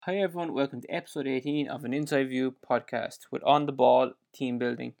Hi everyone, welcome to episode 18 of an Inside View podcast with On the Ball Team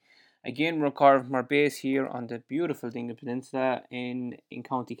Building. Again, we're recording from our base here on the beautiful Dingle Peninsula in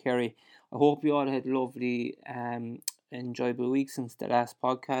County Kerry. I hope you all had a lovely, enjoyable week since the last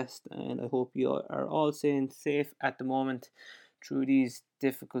podcast, and I hope you are all staying safe at the moment through these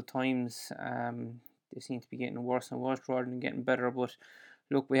difficult times. They seem to be getting worse and worse rather than getting better, but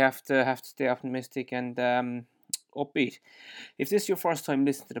look, we have to stay optimistic and upbeat. If this is your first time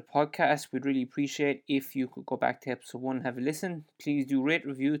listening to the podcast, we'd really appreciate if you could go back to episode 1 and have a listen. Please do rate,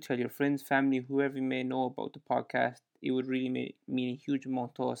 review, tell your friends, family, whoever you may know about the podcast. It would really mean a huge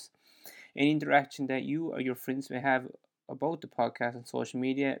amount to us. Any interaction that you or your friends may have about the podcast on social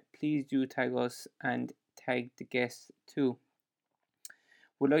media, please do tag us and tag the guests too.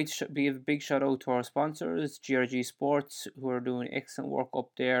 We'd like to give a big shout out to our sponsors, GRG Sports, who are doing excellent work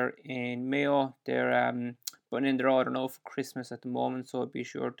up there in Mayo. They're putting in their order now for Christmas at the moment, so be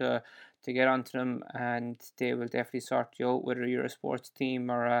sure to get onto them, and they will definitely sort you out, whether you're a sports team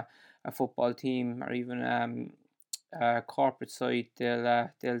or a football team or even a corporate side.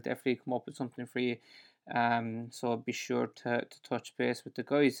 They'll definitely come up with something for you. So be sure to touch base with the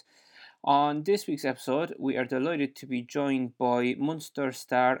guys. On this week's episode, we are delighted to be joined by Munster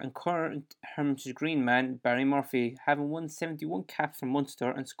star and current Hermitage Green man Barry Murphy. Having won 71 caps for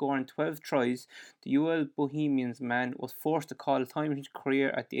Munster and scoring 12 tries, the UL Bohemians man was forced to call a time in his career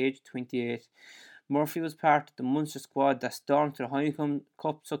at the age of 28. Murphy was part of the Munster squad that stormed to the Heineken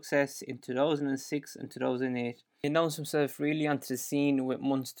Cup success in 2006 and 2008. He announced himself really onto the scene with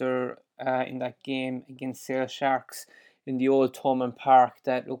Munster in that game against Sale Sharks in the old Thomond Park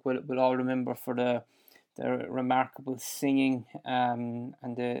that we'll all remember for the remarkable singing, and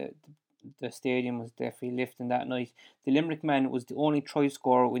the stadium was definitely lifting that night. The Limerick man was the only try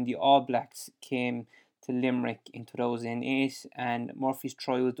scorer when the All Blacks came to Limerick in 2008, and Murphy's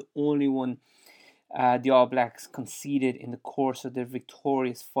try was the only one the All Blacks conceded in the course of their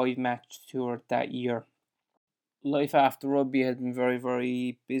victorious 5-match tour that year. Life after rugby had been very,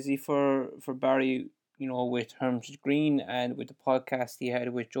 very busy for Barry, with Hermitage Green and with the podcast he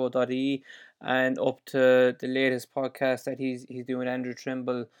had with Joe Doddy, and up to the latest podcast that he's doing Andrew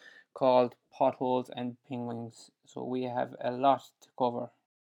Trimble called Potholes and Penguins. So we have a lot to cover.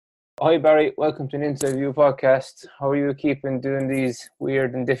 Hi Barry, welcome to an Interview podcast. How are you keeping during these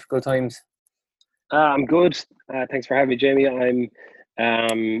weird and difficult times? I'm good. Thanks for having me, Jamie.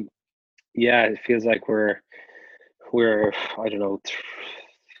 Yeah, it feels like we're I don't know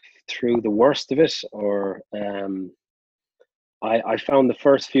through the worst of it, or I found the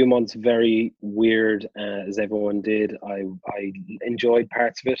first few months very weird, as everyone did. I enjoyed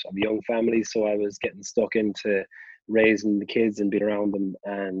parts of it. I have a young family, so I was getting stuck into raising the kids and being around them,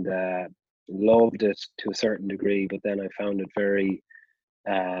 and loved it to a certain degree. But then I found it very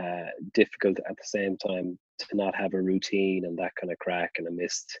difficult at the same time to not have a routine and that kind of crack, and I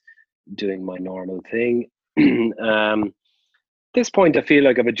missed doing my normal thing. This point, I feel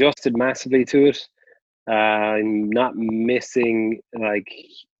like I've adjusted massively to it. I'm not missing like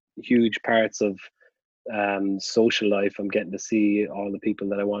huge parts of social life. I'm getting to see all the people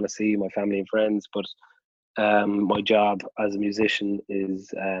that I want to see, my family and friends, but my job as a musician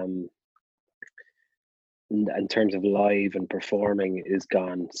is in terms of live and performing is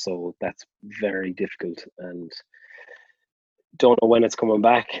gone, so that's very difficult, and don't know when it's coming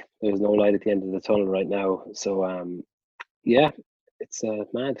back. There's no light at the end of the tunnel right now, so yeah, it's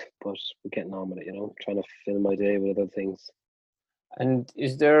mad, but we're getting on with it, trying to fill my day with other things. And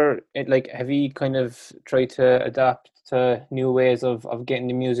is there have you kind of tried to adapt to new ways of getting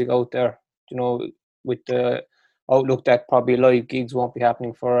the music out there? With the outlook that probably live gigs won't be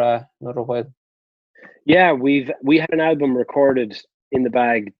happening for another while. Yeah, we had an album recorded in the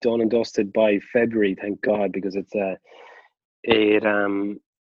bag, done and dusted by February, thank God, because it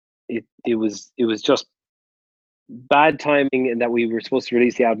was just bad timing in that we were supposed to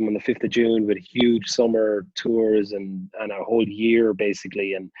release the album on the 5th of June with huge summer tours and a whole year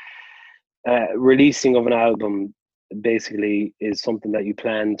basically, and releasing of an album basically is something that you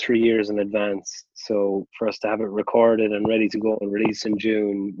plan 3 years in advance. So for us to have it recorded and ready to go and release in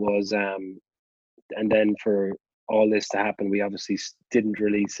June was and then for all this to happen, we obviously didn't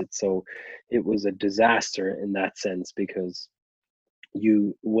release it, so it was a disaster in that sense, because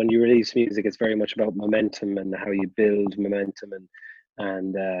when you release music, it's very much about momentum and how you build momentum,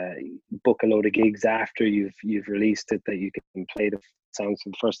 and book a load of gigs after you've released it, that you can play the songs for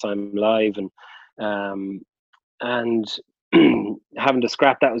the first time live, and having to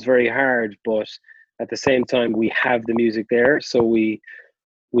scrap that was very hard. But at the same time, we have the music there, so we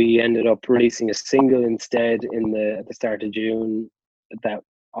ended up releasing a single instead at the start of June that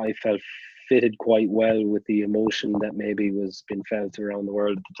I felt fitted quite well with the emotion that maybe was being felt around the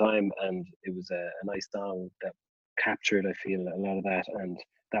world at the time, and it was a nice song that captured, I feel, a lot of that, and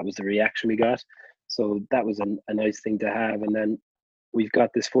that was the reaction we got. So that was a nice thing to have. And then we've got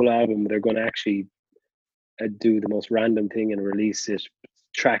this full album. They're going to actually do the most random thing and release it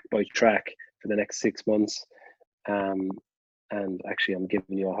track by track for the next 6 months. Um, and actually, I'm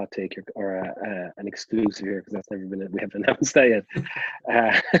giving you a hot take here, or an exclusive here, because that's never been we haven't announced that yet.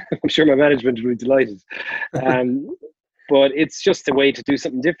 I'm sure my management will be delighted. Um, but it's just a way to do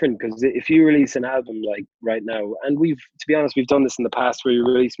something different, because if you release an album like right now, and to be honest, we've done this in the past where you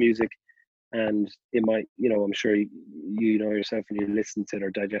release music and it might, I'm sure you know yourself when you listen to it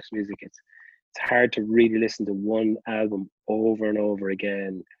or digest music, it's hard to really listen to one album over and over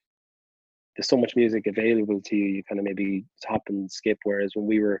again. There's so much music available to you, you kind of maybe hop and skip. Whereas when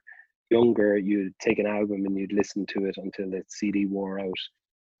we were younger, you'd take an album and you'd listen to it until the CD wore out,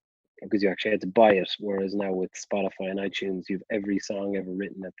 because you actually had to buy it. Whereas now with Spotify and iTunes, you've every song ever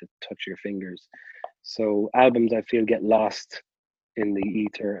written at the touch of your fingers. So albums, I feel, get lost in the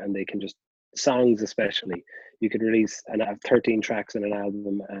ether, and they can just, songs especially, you could release and have 13 tracks in an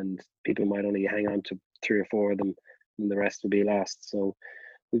album and people might only hang on to 3 or 4 of them, and the rest will be lost. So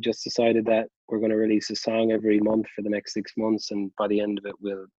we've just decided that we're going to release a song every month for the next 6 months, and by the end of it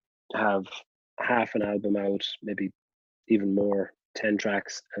we'll have half an album out, maybe even more, 10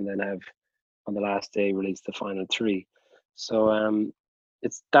 tracks, and then have on the last day release the final 3. So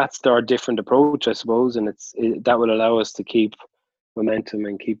that's our different approach, I suppose, and that will allow us to keep momentum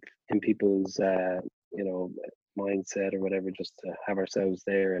and keep in people's mindset or whatever, just to have ourselves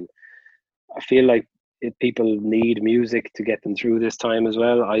there. And I feel like people need music to get them through this time as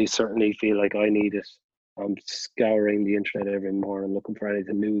well. I certainly feel like I need it. I'm scouring the internet every morning looking for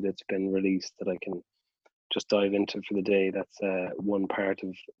anything new that's been released that I can just dive into for the day. That's one part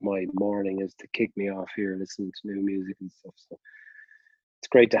of my morning, is to kick me off here listening to new music and stuff. So it's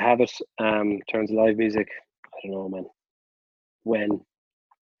great to have it. In terms of live music, I don't know, man. When?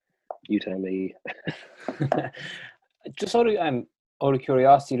 You tell me. Just out of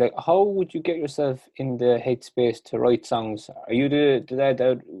curiosity, like, how would you get yourself in the headspace to write songs? Are you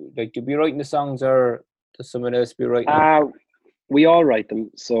like, you be writing the songs, or does someone else be writing them? We all write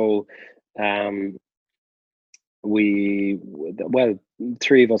them. So well,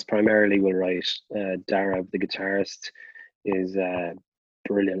 3 of us primarily will write. Dara, the guitarist, is a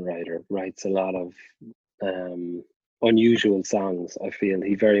brilliant writer, writes a lot of unusual songs. I feel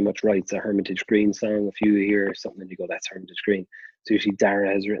he very much writes a Hermitage Green song. If you hear something and you go, that's Hermitage Green, so usually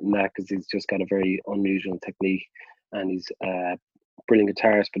Dara has written that, because he's just got a very unusual technique, and he's a brilliant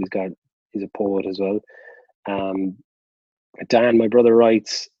guitarist, but he's a poet as well. Dan, my brother,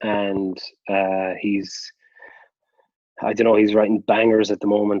 writes, and he's, I don't know, he's writing bangers at the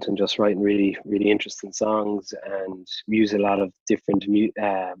moment and just writing really, really interesting songs, and use a lot of different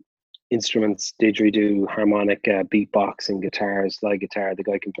instruments, didgeridoo, harmonica, beatboxing, guitars, slide guitar. The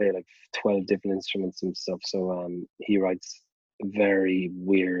guy can play like 12 different instruments and stuff. So he writes very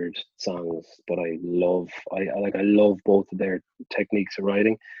weird songs, but I love both of their techniques of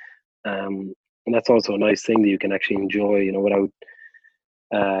writing. And that's also a nice thing that you can actually enjoy, without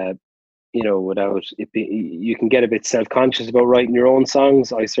it be, you can get a bit self-conscious about writing your own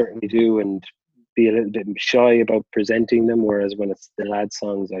songs. I certainly do, and be a little bit shy about presenting them, whereas when it's the lads'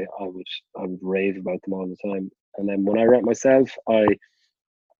 songs, I would rave about them all the time. And then when I write myself, I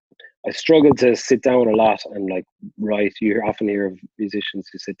struggle to sit down a lot and like write. You often hear of musicians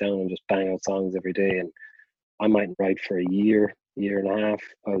who sit down and just bang out songs every day, and I might write for a year and a half.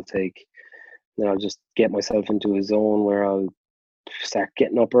 I'll just get myself into a zone where I'll start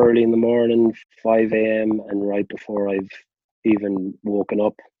getting up early in the morning, 5 a.m., and right before I've even woken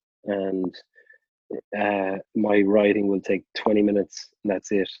up, and my writing will take 20 minutes, and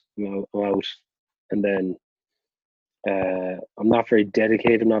that's it. I'm out. And then I'm not very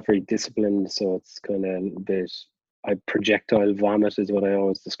dedicated, not very disciplined, so it's kind of a bit, I projectile vomit is what I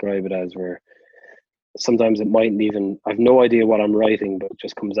always describe it as, where sometimes it mightn't even, I've no idea what I'm writing, but it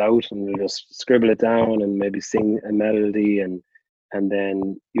just comes out, and you just scribble it down and maybe sing a melody, and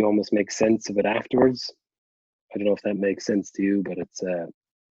then you almost make sense of it afterwards. I don't know if that makes sense to you, but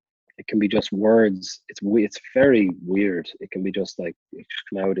it can be just words. It's very weird. It can be just like, it just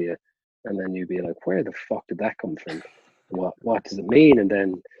come out of you, and then you'd be like, where the fuck did that come from? What does it mean? And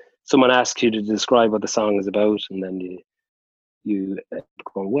then someone asks you to describe what the song is about, and then you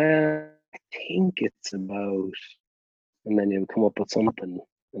go, well, I think it's about, and then you come up with something,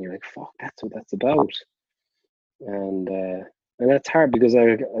 and you're like, fuck, that's what that's about. And that's hard, because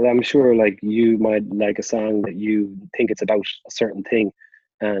I'm sure like you might like a song that you think it's about a certain thing,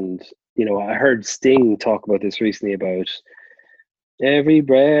 And I heard Sting talk about this recently about every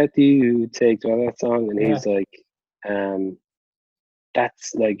breath you take, well, that song, and Yeah. he's like,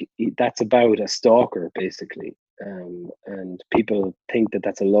 that's about a stalker basically, and people think that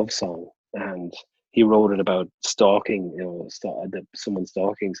that's a love song, and he wrote it about stalking, someone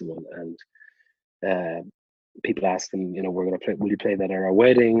stalking someone, and uh, people ask him, we're gonna play, will you play that at our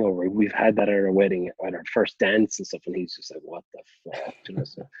wedding, or we've had that at our wedding at our first dance and stuff, and he's just like, what the fuck,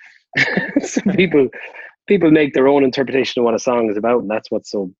 so so people make their own interpretation of what a song is about, and that's what's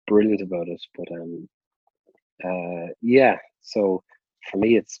so brilliant about it. But yeah, so for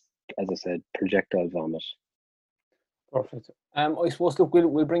me, it's, as I said, projectile vomit. Perfect. I suppose, look,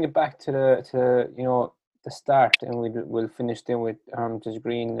 we'll bring it back to the start, and we'll finish then with Hermitage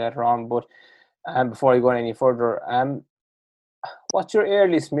Green later on. But before I go on any further, what's your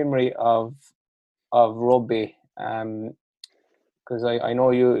earliest memory of rugby? Because I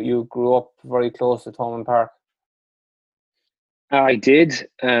know you grew up very close to Thomond Park. I did.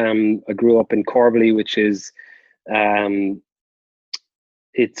 I grew up in Corbally, which is um,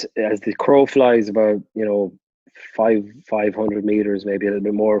 it's, as the crow flies, about 500 meters, maybe a little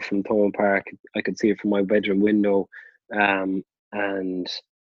bit more from Thomond Park. I could see it from my bedroom window, and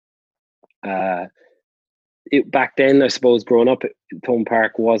back then, I suppose, growing up, Thomond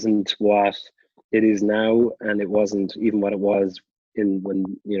Park wasn't what it is now, and it wasn't even what it was in when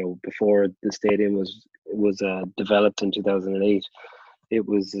before the stadium was developed in 2008. It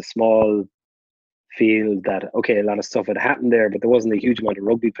was a small field that, okay, a lot of stuff had happened there, but there wasn't a huge amount of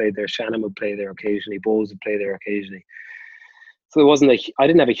rugby played there. Shannon would play there occasionally, Bowes would play there occasionally. So there wasn't I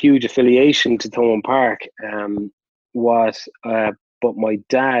didn't have a huge affiliation to Thomond Park. What But my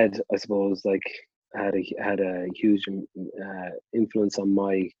dad, I suppose, like had a huge influence on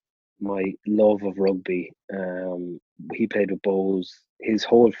my love of rugby. He played with Bowes. His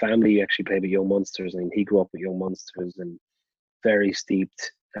whole family actually played with Young Munsters, and he grew up with Young Munsters, and very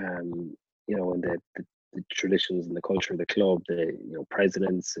steeped, in the traditions and the culture of the club. The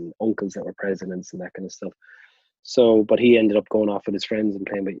presidents and uncles that were presidents and that kind of stuff. So, but he ended up going off with his friends and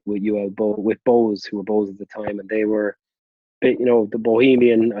playing with with Bowes, who were Bowes at the time, and they were, the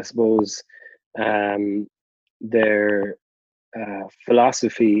Bohemian, I suppose. Their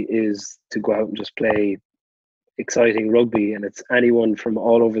philosophy is to go out and just play exciting rugby, and it's anyone from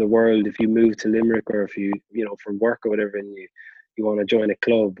all over the world. If you move to Limerick, or if you for work or whatever, and you want to join a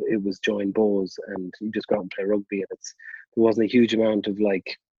club, it was join Bowes, and you just go out and play rugby. And there wasn't a huge amount of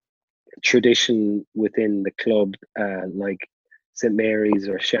like tradition within the club, like St Mary's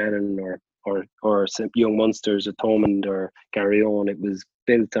or Shannon or St Young Munsters or Thomond or Garryowen. It was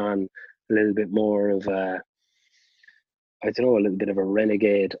built on a little bit more of I don't know, a little bit of a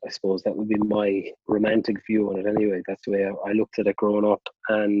renegade, I suppose. That would be my romantic view on it anyway. That's the way I looked at it growing up.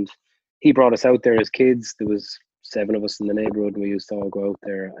 And he brought us out there as kids. There was 7 of us in the neighborhood, and we used to all go out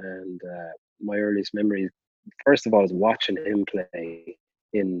there. And my earliest memory, first of all, is watching him play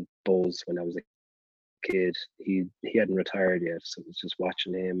in Bowes when I was a kid. He hadn't retired yet, so it was just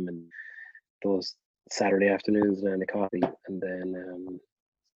watching him and those Saturday afternoons and the coffee. And then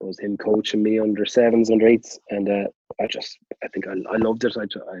it was him coaching me under 7s, under 8s, and I think I loved it.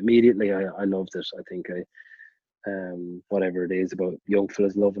 I immediately I loved it. I think whatever it is about young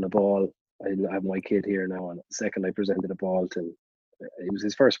fellas loving a ball. I have my kid here now, and the second I presented a ball to him, it was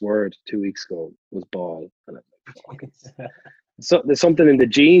his first word 2 weeks ago was ball, and I'm like, fuck, so there's something in the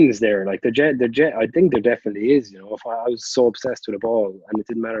genes there. Like I think there definitely is. If I was so obsessed with a ball, and it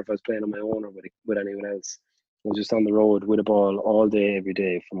didn't matter if I was playing on my own or with anyone else, I was just on the road with a ball all day, every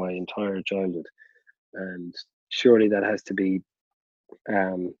day for my entire childhood. And surely that has to be,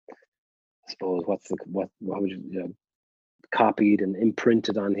 I suppose, what would copied and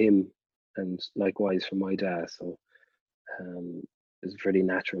imprinted on him, and likewise for my dad. So it's pretty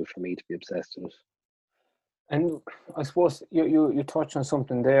natural for me to be obsessed with it. And I suppose you touched on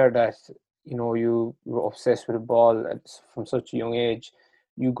something there, that you were obsessed with the ball from such a young age.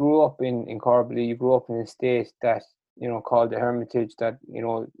 You grew up in Corbally. You grew up in a state that called the Hermitage, that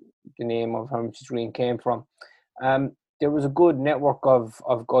the name of Hermitage Green came from. There was a good network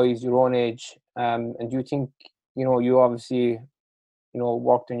of guys your own age. And do you think you obviously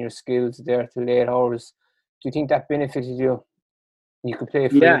worked on your skills there till late hours? Do you think that benefited you? You could play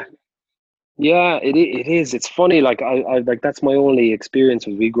free. Yeah, it is. It's funny. Like I like that's my only experience.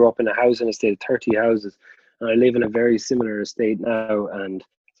 Was we grew up in a housing estate of 30 houses, and I live in a very similar estate now. And I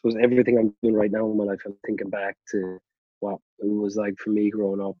suppose everything I'm doing right now in my life, I'm thinking back to what it was like for me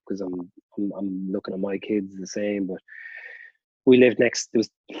growing up, because I'm looking at my kids the same. But we lived next. There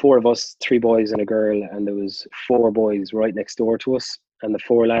was 4 of us, 3 boys and a girl, and there was 4 boys right next door to us. and the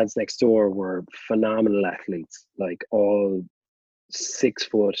four lads next door were phenomenal athletes, like all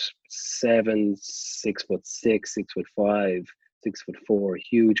 6'7", 6'6", 6'5", 6'4",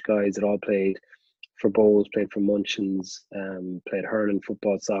 huge guys that all played for Bowes, played for Munchins, played hurling,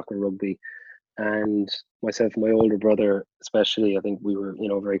 football, soccer, rugby, and myself and my older brother, especially, I think we were,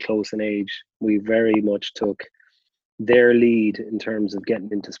 very close in age. We very much took their lead in terms of getting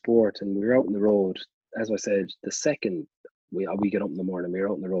into sport, and we were out on the road. As I said, the second we get up in the morning, we were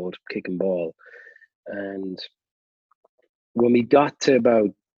out on the road kicking ball, and when we got to about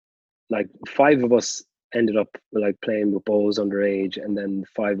like five of us ended up like playing with Bowes underage, and then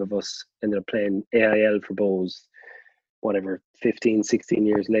five of us ended up playing AIL for Bowes, whatever, 15, 16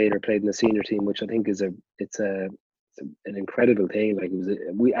 years later, played in the senior team, which I think is an incredible thing. Like,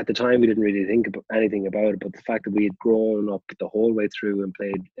 we at the time we didn't really think about anything about it, but the fact that we had grown up the whole way through and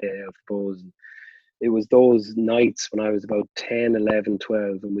played AIL for Bowes, it was those nights when I was about 10, 11,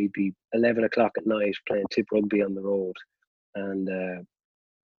 12, and we'd be 11 o'clock at night playing tip rugby on the road. And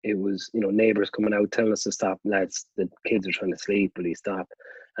it was, neighbours coming out telling us to stop, lads, the kids are trying to sleep, will you stop?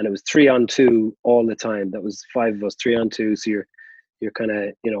 And it was 3-on-2 all the time. That was five of us, 3-on-2. So you're kind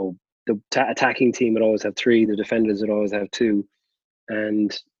of, the attacking team would always have three, the defenders would always have two.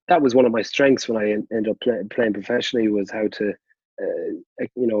 And that was one of my strengths when I ended up playing professionally, was how to,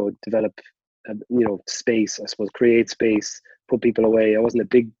 develop, space, I suppose, create space, put people away. I wasn't a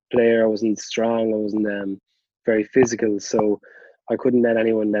big player. I wasn't strong. I wasn't very physical. So I couldn't let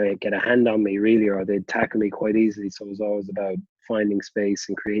anyone get a hand on me, really, or they'd tackle me quite easily. So it was always about finding space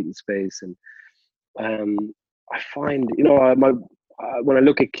and creating space. And I find, when I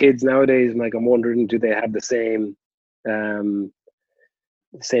look at kids nowadays, I'm wondering, do they have the same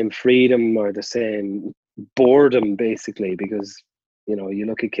freedom or the same boredom, basically? Because you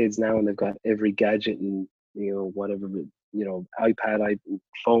look at kids now and they've got every gadget and whatever, iPad,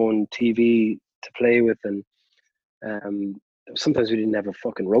 phone, TV to play with, and sometimes we didn't have a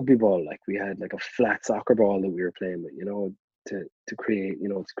fucking rugby ball. Like, we had like a flat soccer ball that we were playing with, to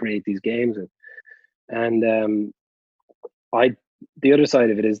create these games with. And the other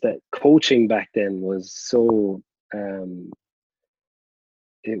side of it is that coaching back then was so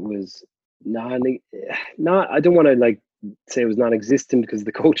it was not I don't want to say it was non-existent, because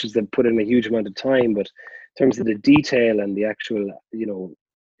the coaches that put in a huge amount of time, but in terms of the detail and the actual,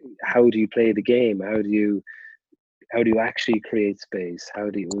 how do you play the game, how do you actually create space, how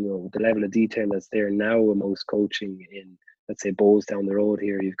do you, the level of detail that's there now amongst coaching in, let's say, Bowes down the road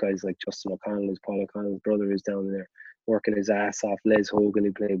here. You've guys like Justin O'Connell, who's Paul O'Connell's brother, who's down there working his ass off. Les Hogan,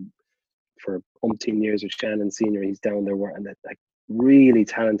 who played for umpteen years with Shannon Senior, he's down there working. That, like, really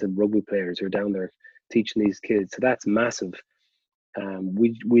talented rugby players who are down there teaching these kids. So that's massive.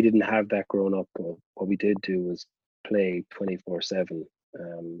 We didn't have that growing up, but what we did do was play 24/7,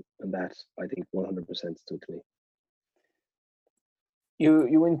 and that, I think, 100% stood to me.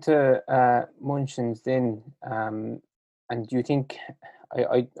 You went to Munchins then, and do you think,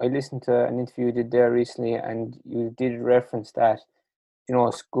 I listened to an interview you did there recently, and you did reference that,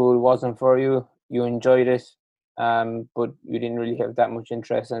 school wasn't for you. You enjoyed it, but you didn't really have that much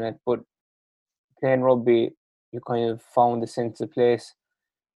interest in it. But playing rugby, you kind of found a sense of place.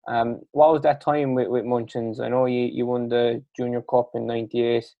 What was that time with Munchins? I know you won the Junior Cup in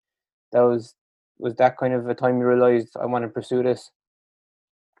 '98. Was that kind of a time you realised, I want to pursue this?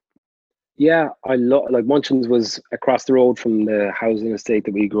 Yeah, like Munchins was across the road from the housing estate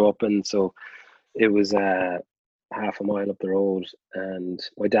that we grew up in, so it was half a mile up the road. And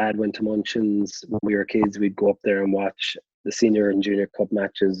my dad went to Munchins when we were kids. We'd go up there and watch the senior and junior cup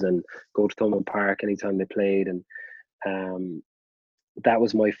matches and go to Thomond Park anytime they played. And that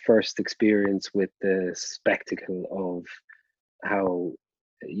was my first experience with the spectacle of how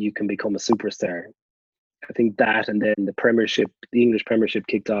you can become a superstar. I think that, and then the Premiership, the English Premiership,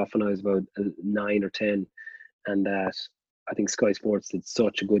 kicked off when I was about 9 or 10, and that, I think Sky Sports did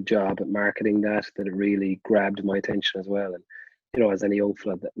such a good job at marketing that it really grabbed my attention as well. And as any young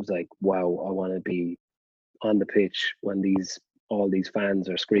fella, that was like, wow, I want to be on the pitch when all these fans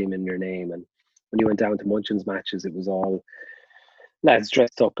are screaming your name. And when you went down to Munchins matches, it was all lads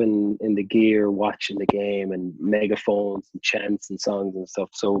dressed up in the gear, watching the game, and megaphones and chants and songs and stuff.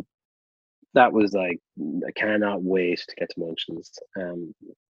 So that was like, I cannot wait to get to Munchins. And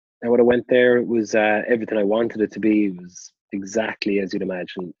when I went there, it was everything I wanted it to be. It was exactly as you'd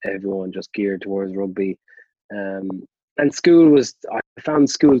imagine. Everyone just geared towards rugby. And school was, I found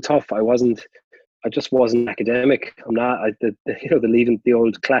school tough. I just wasn't academic. I'm not, the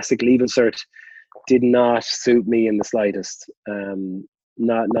old classic leaving cert did not suit me in the slightest.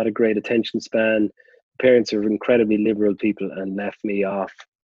 Not a great attention span. parents are incredibly liberal people and left me off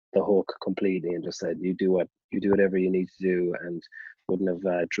the hook completely and just said, you do whatever you need to do, and wouldn't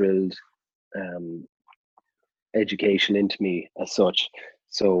have drilled education into me as such.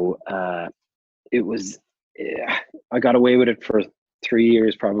 So it was, yeah, I got away with it for 3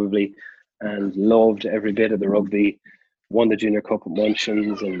 years probably, and loved every bit of the rugby. Won the Junior Cup at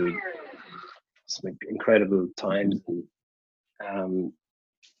Munchins, and some incredible times. And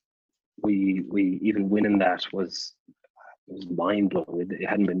we even winning that was mind blowing. It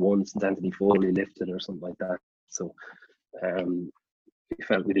hadn't been won since Anthony Foley lifted or something like that. So we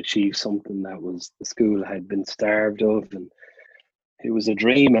felt we'd achieved something that was the school had been starved of, and it was a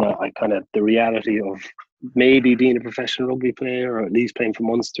dream. And I kind of, the reality of maybe being a professional rugby player or at least playing for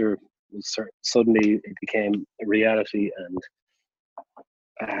Munster was suddenly it became a reality, and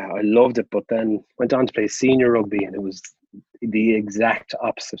I loved it. But then went on to play senior rugby, and it was the exact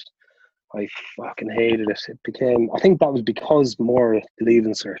opposite. I fucking hated it. It became, I think that was because more the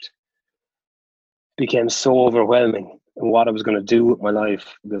Leaving Cert became so overwhelming and what I was going to do with my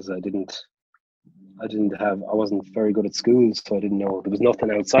life, because I wasn't very good at school, so I didn't know, there was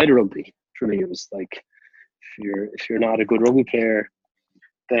nothing outside of rugby for me. It was like, if you're not a good rugby player,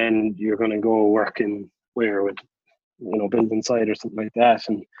 then you're going to go work in with building site or something like that.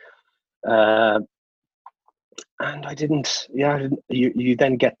 And I didn't. Yeah, you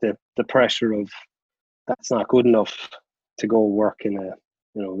then get the pressure of that's not good enough to go work in a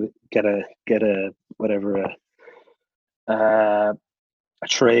get a whatever a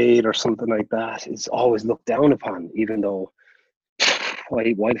trade or something like that. Is always looked down upon, even though why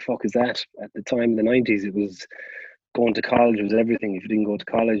the fuck is that? At the time in the 90s, it was going to college was everything. If you didn't go to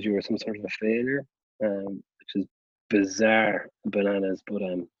college, you were some sort of a failure, which is bizarre bananas. But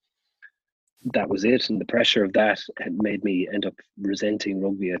that was it, and the pressure of that had made me end up resenting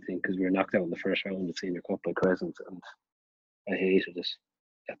rugby, I think, because we were knocked out in the first round of Senior Cup by Crescent, and I hated it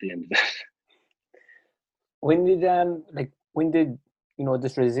at the end of it. When did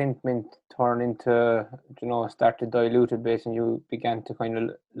this resentment turn into start to dilute a bit, and you began to kind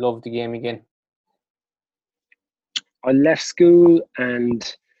of love the game again? I left school and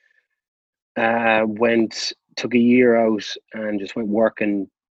took a year out and just went working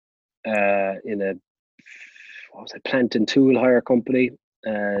in a plant and tool hire company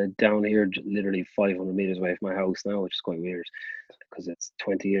down here, literally 500 meters away from my house now, which is quite weird because it's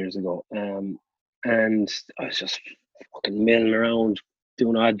 20 years ago. And I was just fucking milling around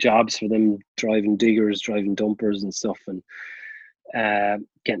doing odd jobs for them, driving diggers, driving dumpers and stuff, and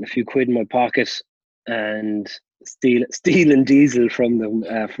getting a few quid in my pocket and stealing diesel from them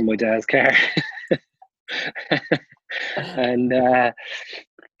from my dad's car.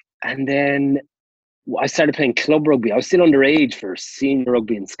 And then I started playing club rugby. I was still underage for senior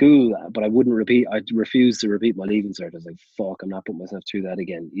rugby in school, but I refused to repeat my Leaving Cert. I was like, fuck, I'm not putting myself through that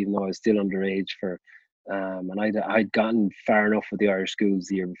again, even though I was still underage and I'd gotten far enough with the Irish schools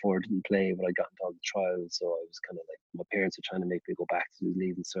the year before. I didn't play, but I got into all the trials. So I was kind of like, my parents were trying to make me go back to the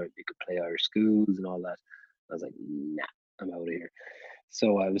Leaving Cert. You could play Irish schools and all that. I was like, nah, I'm out of here.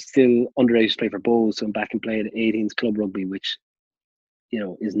 So I was still underage to play for Bows. So I'm back and playing 18s club rugby, which,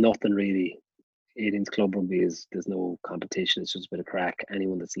 is nothing really. 18s club rugby there's no competition. It's just a bit of crack.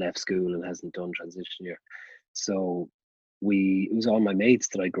 Anyone that's left school and hasn't done transition year. So it was all my mates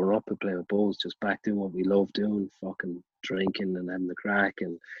that I'd grown up with playing with Bows, just back doing what we love doing, fucking drinking and having the crack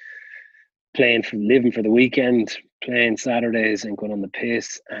and living for the weekend, playing Saturdays and going on the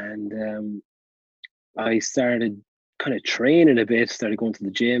piss. And I started kind of training a bit, started going to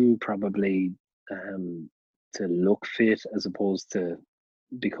the gym, probably to look fit as opposed to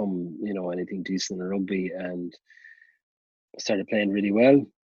become anything decent in rugby, and started playing really well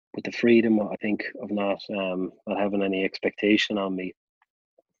with the freedom, I think, of not having any expectation on me,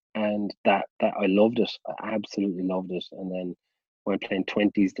 and that I loved it. I absolutely loved it. And then went playing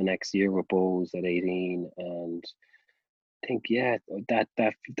 20s the next year with Bows at 18, and I think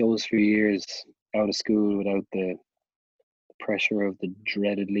that those few years out of school without the pressure of the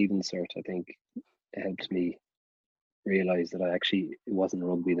dreaded Leaving Cert, I think it helped me realize that it wasn't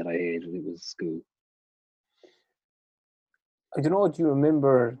rugby that I hated, it was school. I don't know, do you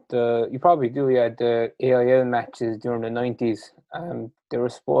remember you probably do, the AIL matches during the 90s? They were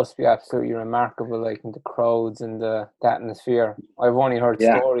supposed to be absolutely remarkable, like in the crowds and the atmosphere. I've only heard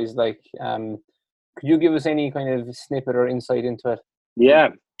stories, like, could you give us any kind of snippet or insight into it? Yeah,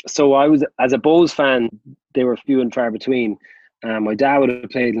 so I was, as a Bows fan, they were few and far between. My dad would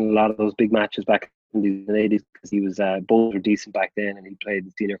have played in a lot of those big matches back in the 80s because he was, Bows were decent back then, and he played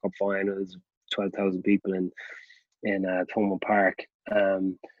the Senior Cup finals, 12,000 people in Thomond Park.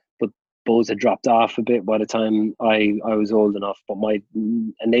 But Bose had dropped off a bit by the time I was old enough. But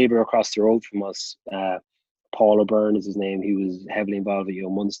a neighbour across the road from us, Paul O'Byrne is his name. He was heavily involved with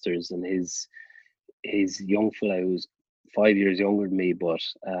Young Munsters, and his young fella who was 5 years younger than me, but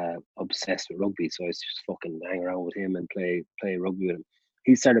obsessed with rugby. So I used to just fucking hang around with him and play rugby with him.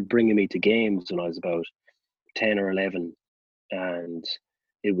 He started bringing me to games when I was about 10 or 11, and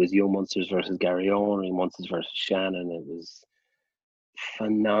it was Young Munsters versus Garryowen, Young Munsters versus Shannon. It was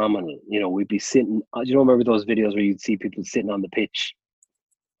phenomenal. We'd be sitting. You remember those videos where you'd see people sitting on the pitch?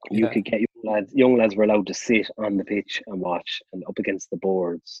 You could get young lads were allowed to sit on the pitch and watch, and up against the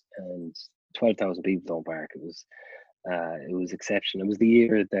boards, and 12,000 people don't park. It was exceptional. It was the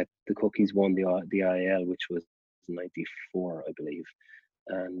year that the Cookies won the IAL, which was '94, I believe,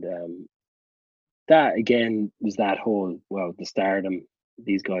 and that again was that whole the stardom.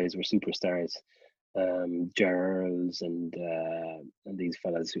 These guys were superstars. Gerrals and these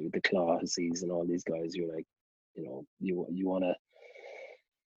fellas who the Clawsies and all these guys. You're like, you want to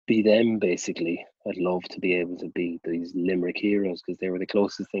be them basically. I'd love to be able to be these Limerick heroes because they were the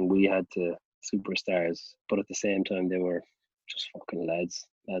closest thing we had to superstars, but at the same time they were just fucking lads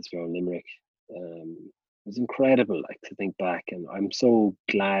from Limerick. It was incredible, like, to think back, and I'm so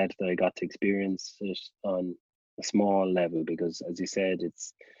glad that I got to experience it on a small level because, as you said,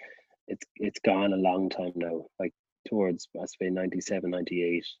 it's gone a long time now, like towards, I say, 97,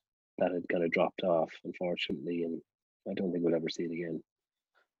 98, that had kind of dropped off, unfortunately, and I don't think we'll ever see it again.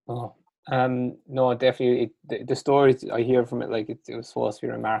 Oh, no, definitely. The stories I hear from it, like it was supposed to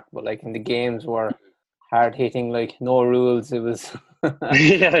be remarkable. Like, and the games were hard hitting, like no rules. It was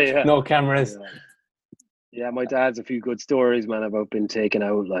yeah. no cameras. Yeah, my dad's a few good stories, man, about being taken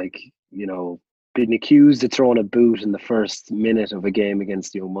out, like, being accused of throwing a boot in the first minute of a game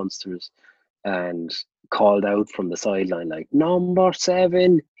against Young Munsters and called out from the sideline, like, number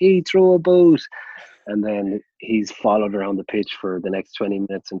 7, he threw a boot. And then he's followed around the pitch for the next 20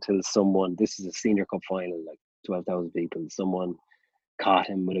 minutes until this is a senior cup final, like 12,000 people, someone caught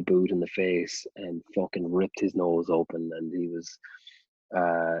him with a boot in the face and fucking ripped his nose open, and he was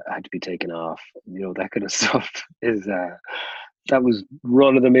had to be taken off. That kind of stuff is that was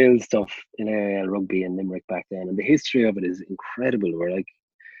run of the mill stuff in AIL rugby in Limerick back then, and the history of it is incredible. Where, like,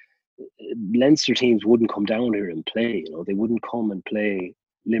 Leinster teams wouldn't come down here and play. They wouldn't come and play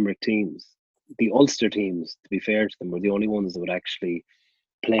Limerick teams. The Ulster teams, to be fair to them, were the only ones that would actually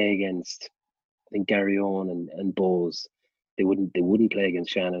play against, I think, Garryowen and Bose. They wouldn't play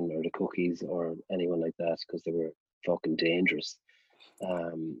against Shannon or the Cookies or anyone like that because they were fucking dangerous.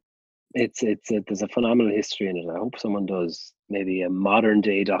 There's a phenomenal history in it. I hope someone does maybe a modern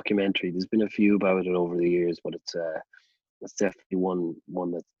day documentary. There's been a few about it over the years, but it's definitely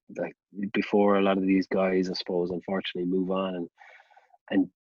one that, like, before a lot of these guys, I suppose, unfortunately move on and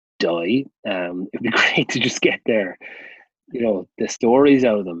die. It'd be great to just get the stories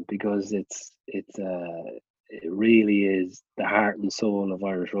out of them, because it really is the heart and soul of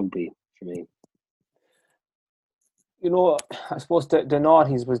Irish rugby for me. I suppose the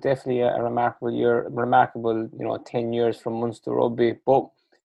noughties was definitely a remarkable year, 10 years from Munster rugby. But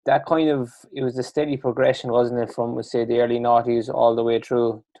that it was a steady progression, wasn't it, from, say, the early noughties all the way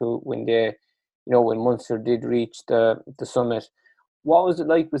through to when when Munster did reach the summit. What was it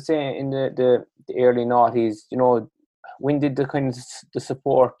like, say, in the early noughties? When did the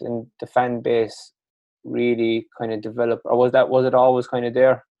support and the fan base really kind of develop, or was it always kind of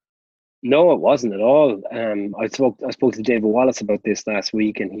there? No, it wasn't at all. I spoke to David Wallace about this last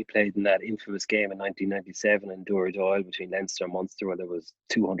week, and he played in that infamous game in 1997 in Dooradoyle between Leinster and Munster, where there was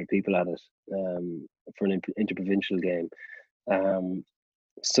 200 people at it, for an interprovincial game.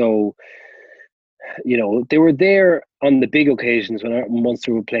 So, they were there on the big occasions when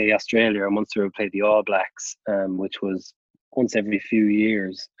Munster would play Australia or Munster would play the All Blacks, which was once every few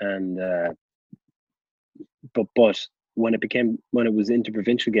years. And but when it was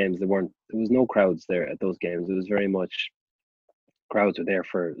interprovincial games, there was no crowds there at those games. It was very much crowds were there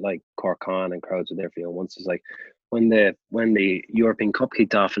for, like, Cork Con, and crowds were there for Munsters. Like, when the European Cup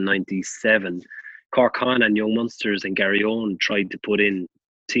kicked off in '97, Cork Con and Young Munsters and Garryowen tried to put in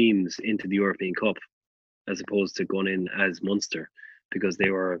teams into the European Cup as opposed to going in as Munster, because they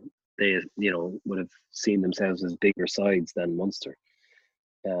would have seen themselves as bigger sides than Munster.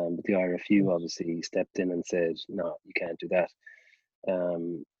 But the IRFU obviously stepped in and said, no, you can't do that.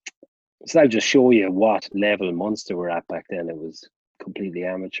 So that'll just show you what level Munster were at back then. It was completely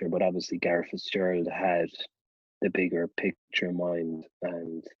amateur, but obviously Gareth Fitzgerald had the bigger picture in mind,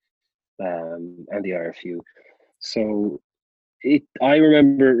 and the IRFU. So I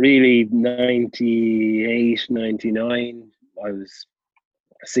remember really 98, 99, I was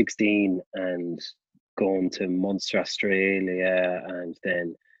 16 and going to Munster, Australia, and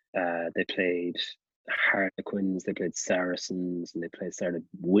then they played Harlequins, they played Saracens, and started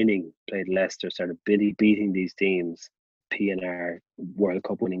winning, played Leicester, started beating these teams. PNR World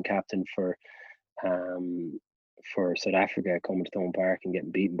Cup winning captain um, for South Africa, coming to Thomond Park and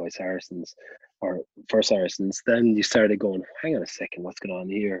getting beaten by Saracens, or for Saracens. Then you started going, hang on a second, what's going on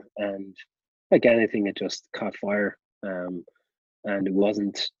here? And like anything, it just caught fire. And it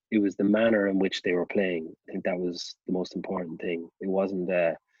was the manner in which they were playing. I think that was the most important thing. It wasn't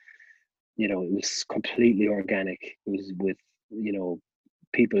it was completely organic. It was with,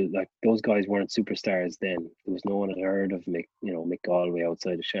 people like those guys weren't superstars then. There was no one had heard of Mick Galway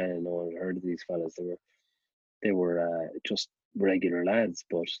outside of Shannon. No one had heard of these fellas. They were just regular lads,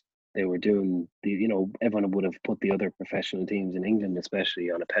 but they were doing everyone would have put the other professional teams in England,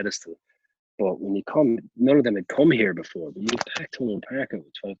 especially, on a pedestal. But when you come, none of them had come here before. But you packed Thomond Park out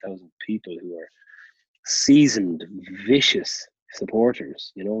with 12,000 people who were seasoned, vicious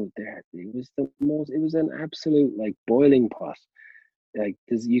supporters. It was an absolute like boiling pot. Like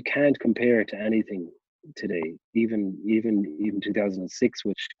you can't compare it to anything today. Even 2006,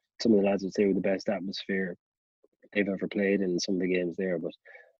 which some of the lads would say were the best atmosphere they've ever played in some of the games there. But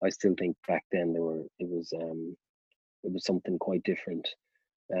I still think back then it was something quite different.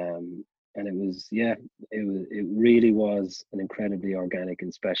 And it really was an incredibly organic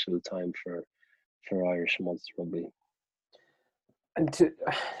and special time for Irish Munster rugby. And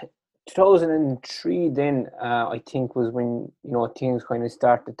 2003 then, I think, was when things kind of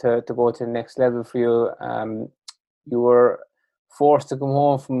started to go to the next level for you. You were forced to come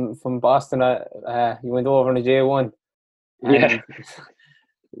home from Boston. You went over on a J1. Yeah.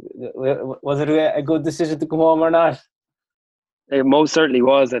 Was it a good decision to come home or not? It most certainly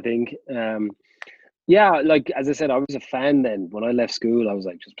was, I think. Yeah, like as I said, I was a fan then. When I left school, I was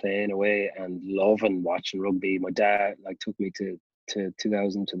like just playing away and loving watching rugby. My dad like took me to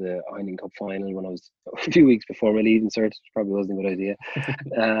 2000 to the Heineken Cup final when I was a few weeks before my leaving cert, which probably wasn't a good idea.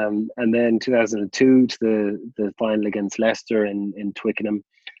 And then 2002 to the final against Leicester in Twickenham,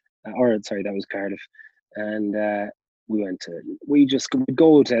 that was Cardiff, and we'd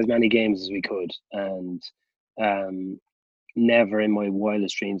go to as many games as we could, and never in my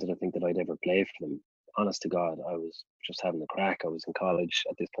wildest dreams did I think that I'd ever play for them. Honest to God, I was just having the crack. I was in college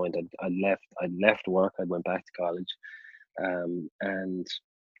at this point. I'd left work. I went back to college, and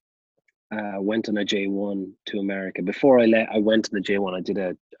went on a J1 to America. Before I went to the J1, I did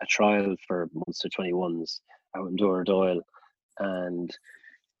a trial for Munster 21s out in Doyle, and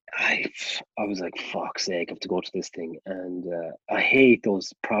I was like, fuck's sake, I have to go to this thing. And I hate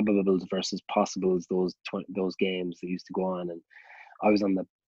those probables versus possibles, those games that used to go on. And I was on the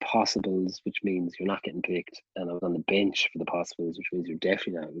possibles, which means you're not getting picked, and I was on the bench for the possibles, which means you're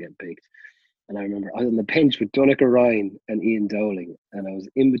definitely not getting picked. And I remember I was on the bench with Donnacha Ryan and Ian Dowling, and I was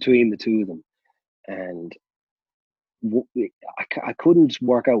in between the two of them, and I couldn't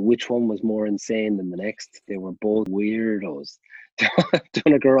work out which one was more insane than the next. They were both weirdos.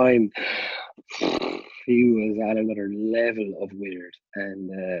 Donnacha Ryan, he was at another level of weird, and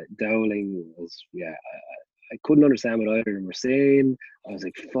Dowling was, I couldn't understand what either of them were saying. I was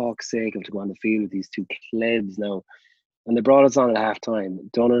like, fuck's sake, I have to go on the field with these two plebs now. And they brought us on at half time.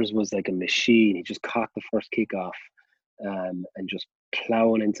 Dunners was like a machine. He just caught the first kick off, and just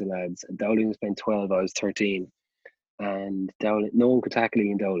plowing into lads. And Dowling was playing 12, I was 13. And Dowling, no one could tackle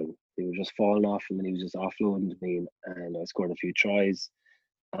Ian Dowling. He was just falling off him, and he was just offloading to me. And I scored a few tries.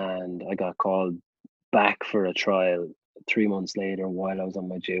 And I got called back for a trial 3 months later while I was on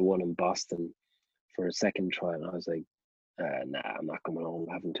my J1 in Boston for a second trial. I was like, nah, I'm not coming home.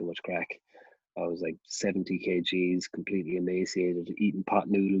 I'm having too much crack. I was like 70 kgs, completely emaciated, eating pot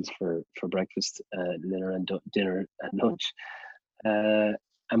noodles for breakfast, dinner and lunch. And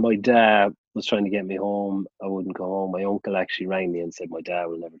my dad was trying to get me home. I wouldn't go home. My uncle actually rang me and said my dad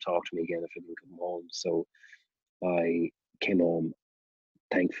will never talk to me again if I didn't come home. So I came home,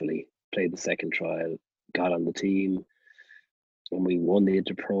 thankfully, played the second trial, got on the team, and we won the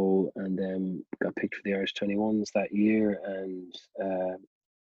Interpro, and then got picked for the Irish 21s that year, and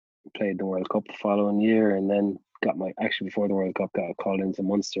played the World Cup the following year, and then before the World Cup, got called into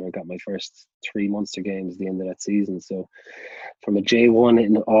Munster. I got my first 3 Munster games at the end of that season. So from a J1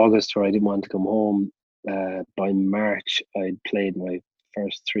 in August, where I didn't want to come home, by March I'd played my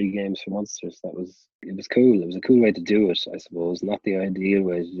first 3 games for Munster. So it was cool. It was a cool way to do it, I suppose. Not the ideal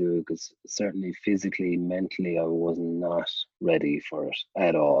way to do it, because certainly physically, mentally, I was not ready for it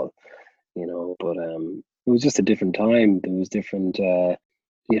at all. But it was just a different time. There was different.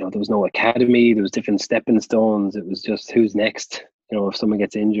 There was no academy. There was different stepping stones. It was just who's next. if someone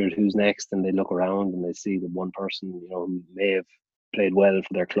gets injured, who's next? And they look around and they see the one person, who may have played well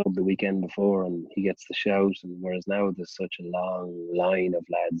for their club the weekend before, and he gets the shout. And whereas now there's such a long line of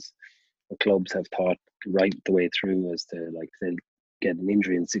lads, the clubs have thought right the way through as to like they'll get an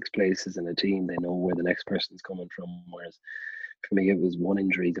injury in 6 places in a team, they know where the next person's coming from. Whereas for me, it was one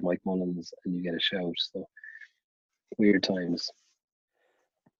injury to Mike Mullins and you get a shout. So weird times.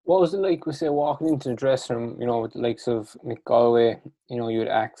 What was it like, we say, walking into the dressing room, with the likes of Mick Galway, you had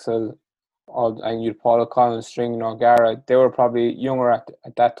Axel, and you'd Paul O'Connell, String, Gara. They were probably younger at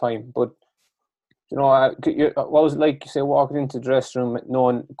that time, but what was it like, you say, walking into the dressing room,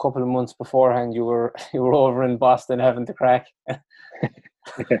 knowing a couple of months beforehand you were over in Boston having the crack?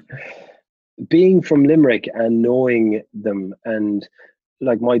 Being from Limerick and knowing them, and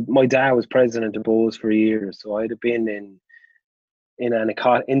like my dad was president of Bohs for years, so I'd have been in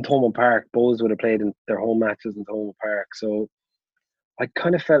Anacott, in Thomond Park. Bohs would have played in their home matches in Thomond Park, so I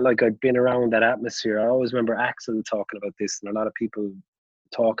kind of felt like I'd been around that atmosphere. I always remember Axel talking about this, and a lot of people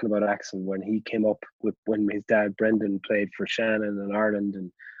talking about Axel when he came up with when his dad Brendan played for Shannon in Ireland,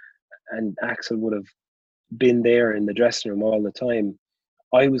 and Axel would have been there in the dressing room all the time.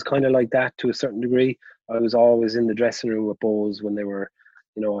 I was kind of like that to a certain degree. I was always in the dressing room with Bohs when they were,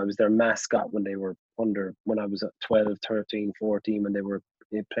 I was their mascot when they were when I was at 12, 13, 14, when they were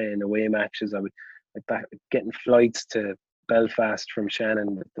playing away matches. I would back getting flights to Belfast from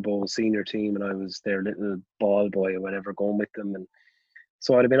Shannon with the Bohs senior team, and I was their little ball boy or whatever, going with them. And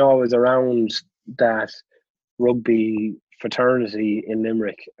so I'd have been always around that rugby fraternity in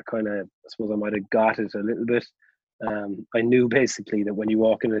Limerick. I suppose I might have got it a little bit. I knew basically that when you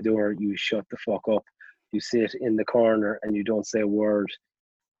walk in the door, you shut the fuck up, you sit in the corner, and you don't say a word,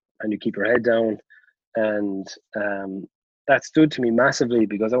 and you keep your head down. And that stood to me massively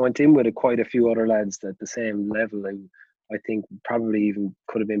because I went in with quite a few other lads at the same level. I think probably even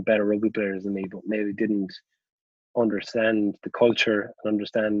could have been better rugby players than me, but maybe didn't understand the culture and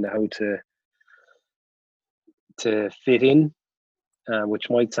understand how to fit in, which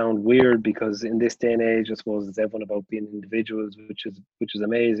might sound weird because in this day and age, I suppose it's everyone about being individuals, which is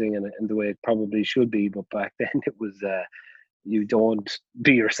amazing and the way it probably should be. But back then, it was you don't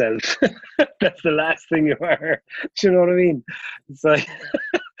be yourself. That's the last thing you are. Do you know what I mean? It's like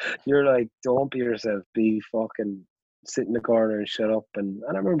you're like, don't be yourself. Be fucking sit in the corner and shut up. And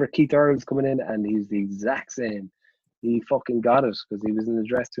I remember Keith Earls coming in, and he's the exact same. He fucking got it because he was in the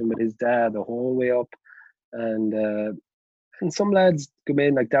dressing room with his dad the whole way up, and some lads come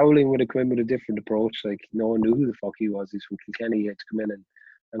in, like Dowling would have come in with a different approach. Like no one knew who the fuck he was. He's from Kilkenny. He had to come in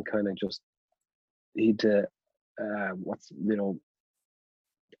and kind of just he'd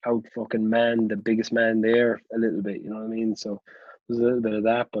out fucking man the biggest man there a little bit. You know what I mean? So there's a little bit of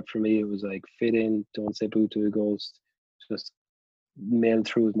that. But for me, it was like fit in. Don't say boo to a ghost. Just mail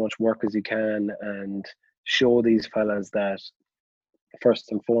through as much work as you can and show these fellas that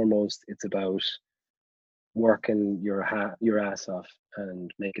first and foremost, it's about working your ass off and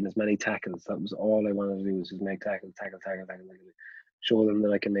making as many tackles. That was all I wanted to do, was just make tackle. Show them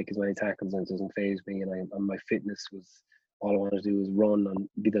that I can make as many tackles and it doesn't phase me. And my fitness was all I wanted to do was run and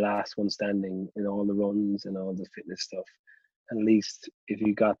be the last one standing in all the runs and all the fitness stuff. And at least if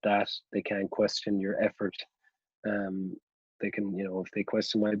you got that, they can't question your effort. They can, if they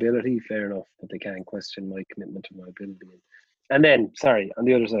question my ability, fair enough, but they can't question my commitment to my ability. And then, sorry, on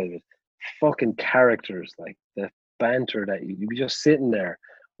the other side of it, fucking characters, like the banter that you'd be just sitting there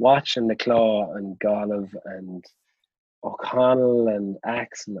watching the Claw and Golov and O'Connell and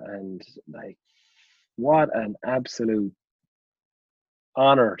Axel, and like what an absolute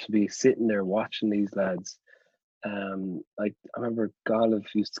honor to be sitting there watching these lads. Like I remember Golov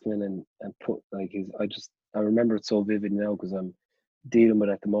used to come in and put like I remember it so vivid now because I'm dealing with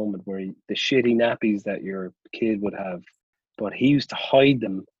at the moment where the shitty nappies that your kid would have, but he used to hide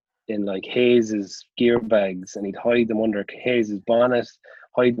them in like Hayes's gear bags, and he'd hide them under Hayes's bonnet,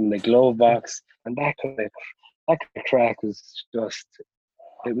 hide them in the glove box, and that kind of crack was just,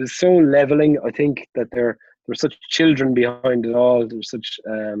 it was so leveling. I think that there were such children behind it all. There was such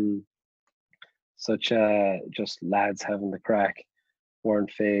just lads having the crack,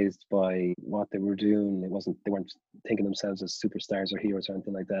 weren't phased by what they were doing. They weren't thinking themselves as superstars or heroes or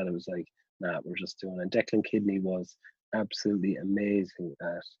anything like that. It was like, nah, we're just doing it. And Declan Kidney was absolutely amazing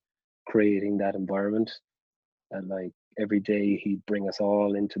at creating that environment. And like every day he'd bring us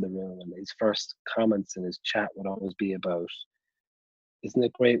all into the room, and his first comments in his chat would always be about, isn't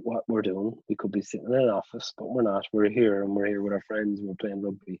it great what we're doing? We could be sitting in an office, but we're not. We're here, and we're here with our friends, and we're playing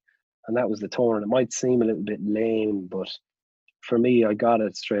rugby. And that was the tone. And it might seem a little bit lame, but for me, I got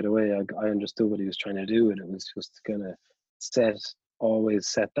it straight away. I understood what he was trying to do, and it was just kind of set always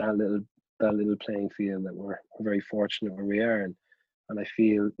set that little playing field that we're very fortunate where we are, and I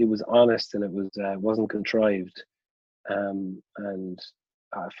feel it was honest and it wasn't contrived, and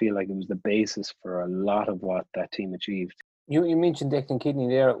I feel like it was the basis for a lot of what that team achieved. You mentioned Declan Kidney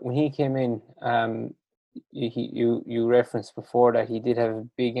there when he came in. You referenced before that he did have a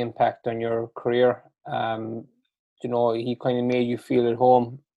big impact on your career. He kind of made you feel at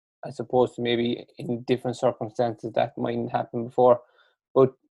home, as opposed to maybe in different circumstances that mightn't happen before.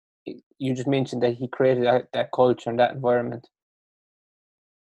 But you just mentioned that he created that culture and that environment.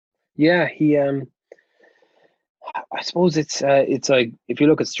 Yeah, he. I suppose it's like if you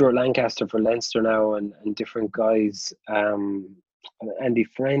look at Stuart Lancaster for Leinster now, and different guys. Andy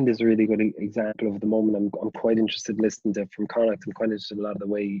Friend is a really good example of the moment. I'm quite interested listening to from Connacht. I'm quite interested in a lot of the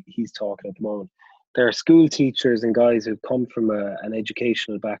way he's talking at the moment. There are school teachers and guys who come from an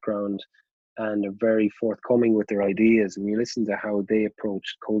educational background and are very forthcoming with their ideas. And you listen to how they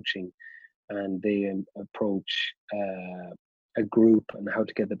approach coaching, and they approach a group and how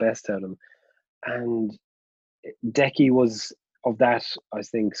to get the best out of them. And Decky was of that, I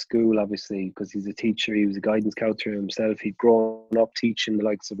think, school, obviously, because he's a teacher. He was a guidance counselor himself. He'd grown up teaching the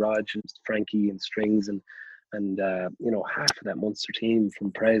likes of Raj and Frankie and Strings and half of that Munster team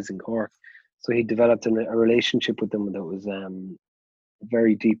from Prez and Cork. So he developed a relationship with them that was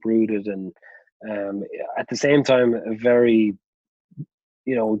very deep rooted, and at the same time a very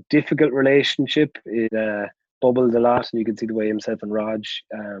difficult relationship. It bubbled a lot, and you can see the way himself and Raj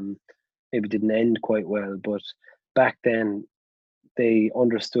maybe didn't end quite well, but back then they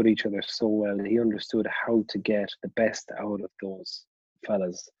understood each other so well. He understood how to get the best out of those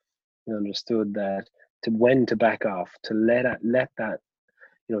fellas. He understood that when to back off, to let that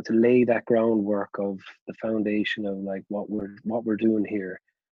to lay that groundwork of the foundation of like what we're doing here,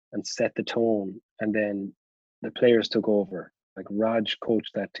 and set the tone, and then the players took over. Like Raj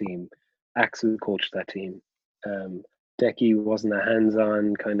coached that team, Axel coached that team. Decky wasn't a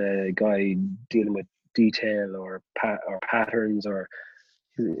hands-on kind of guy dealing with detail or patterns or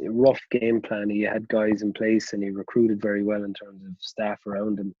rough game plan. He had guys in place, and he recruited very well in terms of staff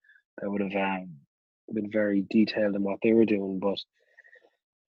around him that would have been very detailed in what they were doing. But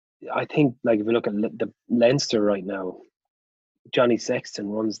I think, like, if you look at the Leinster right now, Johnny Sexton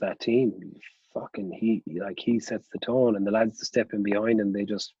runs that team. He sets the tone, and the lads to step in behind him, they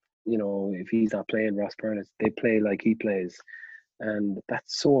just, if he's not playing, Ross Burnett, they play like he plays. And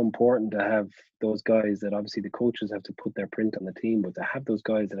that's so important, to have those guys that obviously the coaches have to put their print on the team, but to have those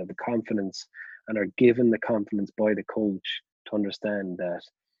guys that have the confidence and are given the confidence by the coach to understand that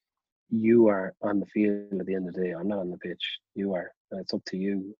you are on the field at the end of the day. I'm not on the pitch. You are. And it's up to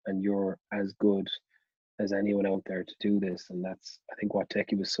you, and you're as good as anyone out there to do this. And that's, I think, what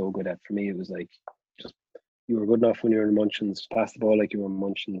Decky was so good at. For me, it was like, just, you were good enough when you were in Munchins, pass the ball like you were in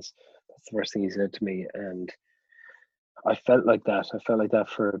Munchins. That's the first thing he said to me. And I felt like that. I felt like that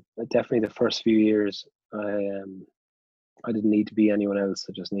for definitely the first few years. I didn't need to be anyone else.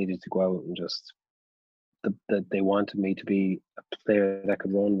 I just needed to go out and just, that they wanted me to be a player that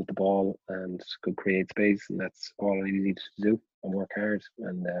could run with the ball and could create space, and that's all I needed to do, and work hard.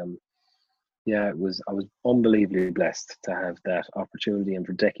 And I was unbelievably blessed to have that opportunity, and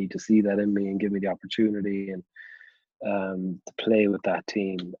for Decky to see that in me and give me the opportunity, and to play with that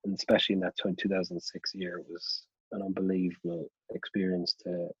team, and especially in that 2006 year, was an unbelievable experience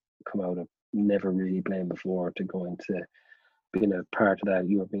to come out of never really playing before, to go into being a part of that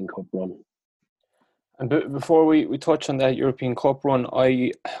European Cup run. And before we touch on that European Cup run,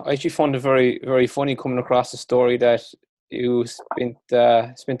 I actually found it very, very funny coming across the story that you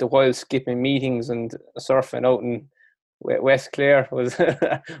spent a while skipping meetings and surfing out in West Clare. Was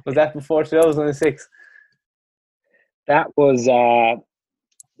that before 2006? That was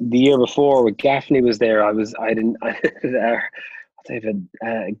the year before, when Gaffney was there. I had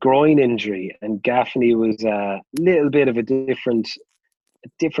a groin injury, and Gaffney was a little bit of a different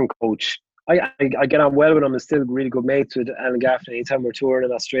coach. I get on well with him, and still really good mates with Alan Gaffney. Anytime we're touring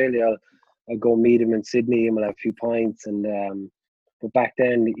in Australia, I'll go meet him in Sydney, and we'll have a few pints. And but back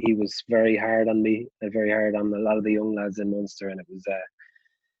then he was very hard on me, and very hard on a lot of the young lads in Munster, and it was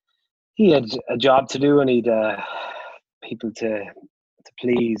he had a job to do, and he'd people to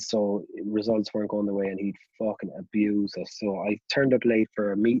please, so results weren't going the way, and he'd fucking abuse us. So I turned up late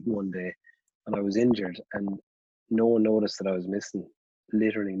for a meeting one day, and I was injured, and no one noticed that I was missing.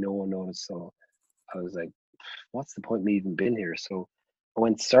 Literally no one noticed. So I was like, what's the point of me even being here? So I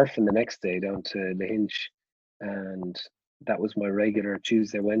went surfing the next day down to Lahinch, and that was my regular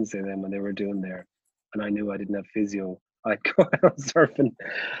Tuesday, Wednesday then when they were doing there. And I knew I didn't have physio I'd go out surfing,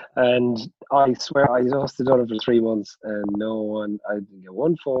 and I swear I must have done it for 3 months, and no one. I didn't get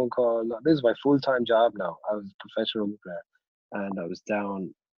one phone call. No, this is my full time job now. I was a professional rugby player, and I was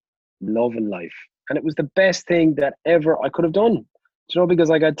down loving life, and it was the best thing that ever I could have done.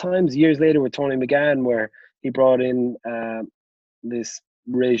 Because I got times years later with Tony McGann where he brought in this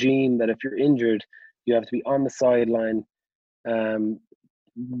regime that if you're injured, you have to be on the sideline, um,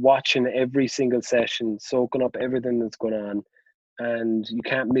 watching every single session, soaking up everything that's going on, and you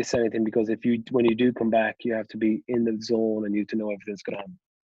can't miss anything because if you when you do come back, you have to be in the zone and you have to know everything's going on.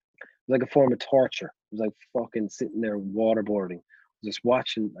 It was like a form of torture. It was like fucking sitting there waterboarding, just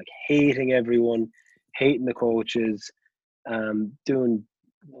watching, like hating everyone, hating the coaches, doing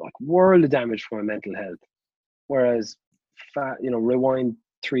like world of damage for my mental health. Whereas, rewind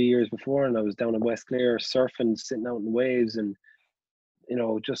 3 years before, and I was down in West Clare surfing, sitting out in the waves, and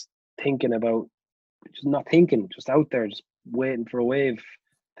just thinking about, just not thinking, just out there, just waiting for a wave.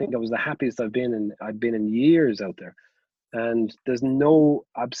 I think I was the happiest I've been in years out there. And there's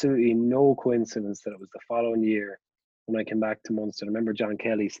absolutely no coincidence that it was the following year when I came back to Munster. I remember John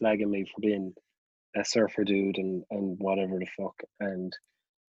Kelly slagging me for being a surfer dude and whatever the fuck. And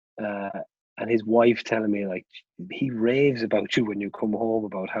his wife telling me, like, he raves about you when you come home,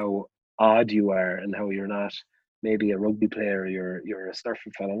 about how odd you are and how you're not maybe a rugby player, you're a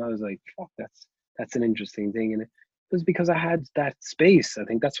surfing fella. And I was like, fuck, that's an interesting thing. And it was because I had that space. I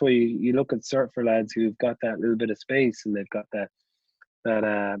think that's why you look at surfer lads who've got that little bit of space, and they've got that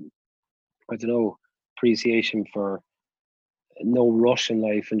I don't know, appreciation for no rush in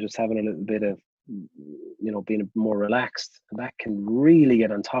life and just having a little bit of, being more relaxed. And that can really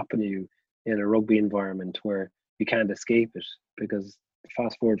get on top of you in a rugby environment where you can't escape it. Because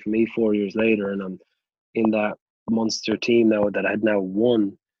fast forward for me 4 years later, and I'm in that Munster team now that had now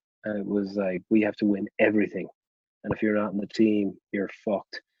won, and it was like, we have to win everything. And if you're not in the team, you're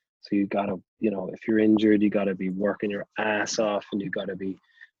fucked. So you gotta, if you're injured, you gotta be working your ass off, and you gotta be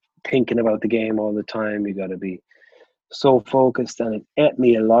thinking about the game all the time. You gotta be so focused, and it ate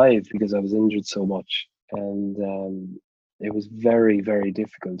me alive because I was injured so much, and it was very, very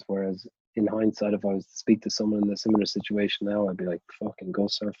difficult. Whereas in hindsight, if I was to speak to someone in a similar situation now, I'd be like, "Fucking go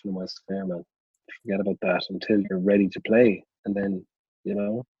surfing in West Clare, man. Forget about that until you're ready to play, and then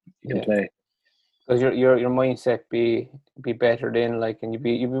you can play." Because your mindset be better then, like, and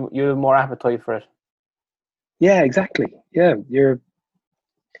you have more appetite for it. Yeah, exactly. Yeah, you're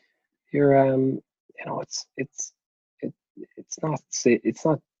it's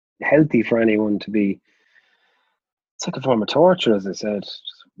not healthy for anyone to be. It's like a form of torture, as I said. Just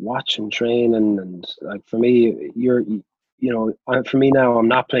watch and train, and like for me, for me now, I'm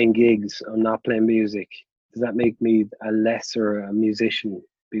not playing gigs. I'm not playing music. Does that make me a lesser musician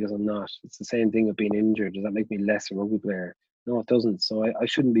because I'm not? It's the same thing of being injured. Does that make me less a rugby player? No, it doesn't. So I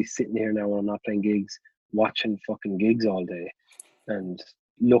shouldn't be sitting here now when I'm not playing gigs, watching fucking gigs all day, and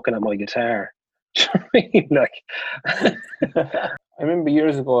looking at my guitar. Like, I remember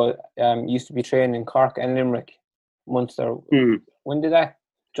years ago, used to be training in Cork and Limerick, Munster. When did that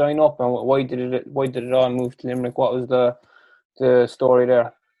join up, and why did it all move to Limerick? What was the story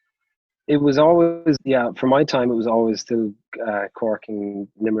there? It was always, for my time, it was always still Cork and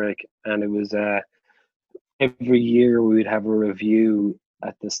Limerick, and it was every year we would have a review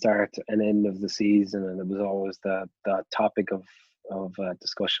at the start and end of the season, and it was always the topic of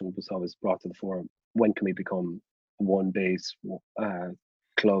discussion was always brought to the fore. When can we become one base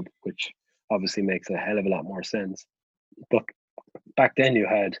club, which obviously makes a hell of a lot more sense. But back then you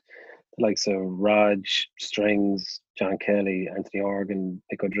had the likes of Raj, Strings, John Kelly, Anthony Horgan,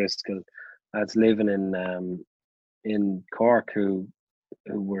 Nick O'Driscoll, lads living in Cork who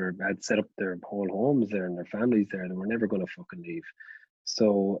had set up their whole homes there and their families there. They were never going to fucking leave.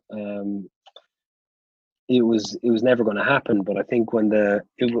 So it was never going to happen. But I think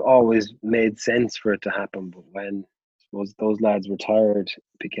it always made sense for it to happen. But when those lads retired, it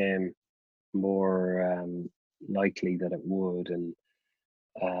became more likely that it would. And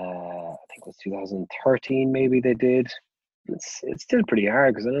I think it was 2013 maybe they did. It's still pretty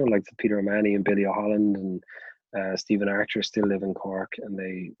hard because I know like Peter O'Mahony and Billy O'Holland and Stephen Archer still live in Cork, and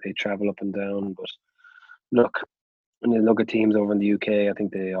they travel up and down. But look, when you look at teams over in the UK, I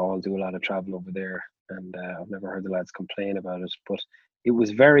think they all do a lot of travel over there, and I've never heard the lads complain about it. But it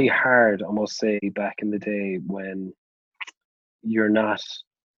was very hard, I must say, back in the day when you're not,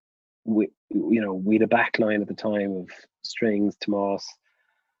 we had a back line at the time of Strings, Tomas,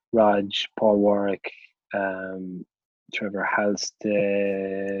 Raj, Paul Warwick, Trevor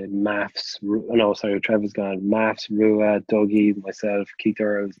Halstead, Trevor's gone. Maths, Rua, Dougie, myself, Keith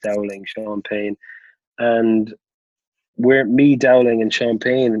Earls, Dowling, Sean Payne. And me, Dowling, and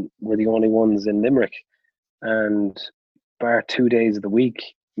Champagne were the only ones in Limerick, and bar 2 days of the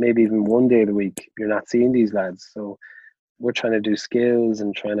week, maybe even one day of the week, you're not seeing these lads. So we're trying to do skills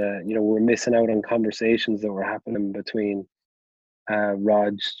and trying to, we're missing out on conversations that were happening between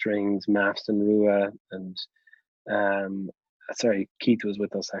Rog, Strings, Maths, and Rua, and sorry, Keith was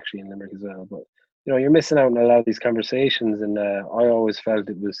with us actually in Limerick as well. But you're missing out on a lot of these conversations, and I always felt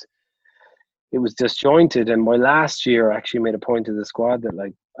it was disjointed. And my last year, I actually made a point to the squad that,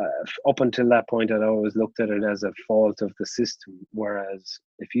 like, up until that point, I'd always looked at it as a fault of the system. Whereas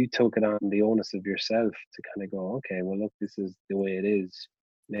if you took it on the onus of yourself to kind of go, okay, well, look, this is the way it is.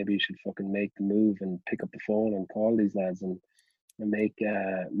 Maybe you should fucking make the move and pick up the phone and call these lads and make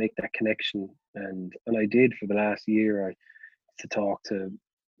that connection. And I did for the last year. To talk to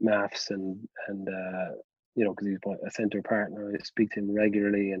Maths and because he's a centre partner, I speak to him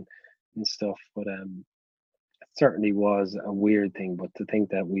regularly and stuff. But it certainly was a weird thing. But to think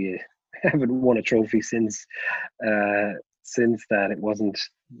that we haven't won a trophy since that, it wasn't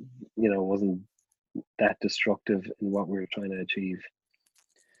that destructive in what we were trying to achieve.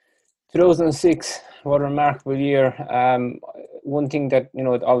 2006, what a remarkable year. One thing that,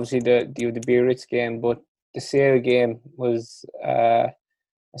 obviously the Biarritz game, but the Sale game was a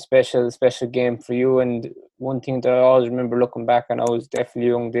special game for you. And one thing that I always remember looking back, and I was definitely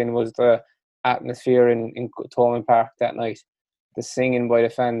young then, was the atmosphere in Thomond Park that night, the singing by the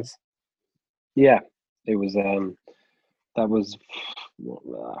fans. Yeah, it was. That was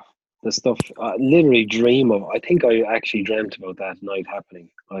the stuff I literally dream of. I think I actually dreamt about that night happening.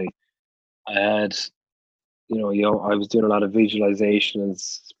 I had, I was doing a lot of visualization and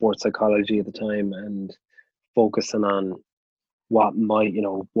sports psychology at the time, and focusing on what might,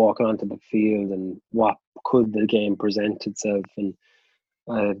 walking onto the field and what could the game present itself. And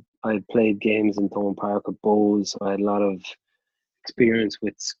I had played games in Thomond Park with Bowes, so I had a lot of experience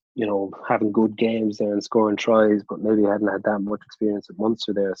with, having good games there and scoring tries, but maybe I hadn't had that much experience at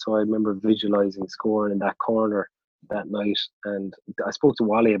Munster there. So I remember visualizing scoring in that corner that night. And I spoke to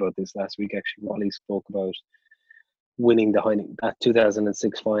Wally about this last week, actually. Wally spoke about winning that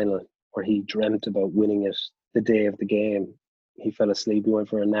 2006 final, where he dreamt about winning it the day of the game. He fell asleep. He went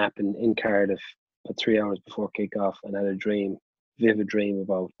for a nap in Cardiff about 3 hours before kickoff and had a vivid dream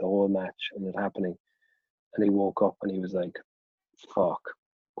about the whole match and it happening. And he woke up and he was like, fuck,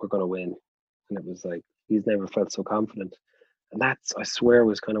 we're going to win. And it was like, he's never felt so confident. And that's, I swear,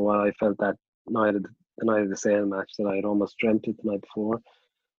 was kind of why I felt that the night of the Sale match, that I had almost dreamt it the night before.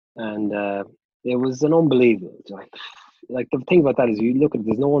 And it was an unbelievable, like the thing about that is, you look at it,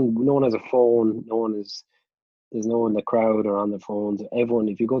 there's no one has a phone, there's no one in the crowd or on their phones. Everyone,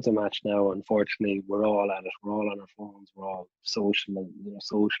 if you go to a match now, unfortunately, we're all at it. We're all on our phones. We're all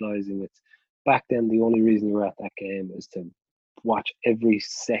socializing. It's back then, the only reason you were at that game is to watch every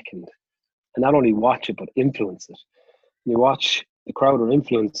second, and not only watch it but influence it. You watch, the crowd are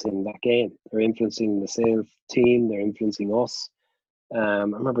influencing that game. They're influencing the Sale team. They're influencing us. I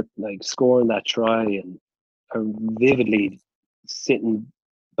remember like scoring that try and vividly sitting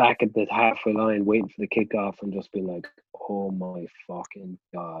back at the halfway line waiting for the kickoff and just being like, oh my fucking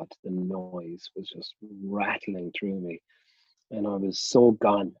God, the noise was just rattling through me. And I was so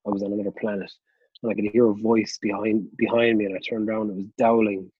gone. I was on another planet. And I could hear a voice behind me, and I turned around. It was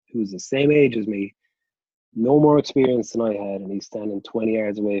Dowling, who was the same age as me, no more experience than I had, and he's standing 20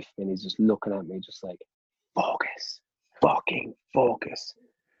 yards away from me, and he's just looking at me just like, focus, fucking focus.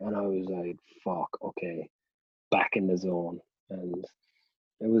 And I was like, fuck, okay, back in the zone. And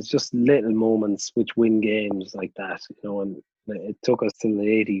it was just little moments which win games like that, and it took us till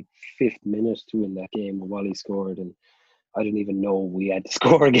the 85th minute to win that game when Wally scored, and I didn't even know we had to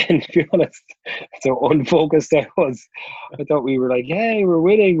score again, to be honest. So unfocused I was. I thought we were like, hey, we're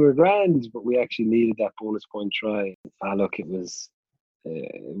winning, we're grand, but we actually needed that bonus point try. Look, it was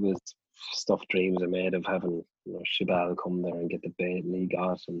stuff dreams are made of, having Shabal come there and get the bait and he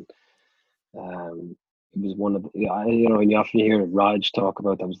got, and it was one of the, and you often hear Raj talk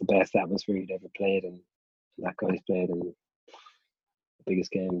about that was the best atmosphere he'd ever played, and that guy's played in the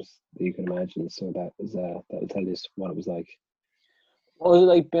biggest games that you can imagine. So that will tell you what it was like. What was it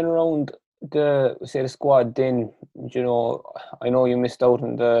like being around the squad then? I know you missed out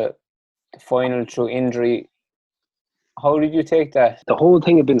on the final through injury. How did you take that? The whole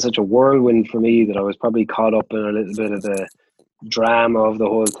thing had been such a whirlwind for me that I was probably caught up in a little bit of the drama of the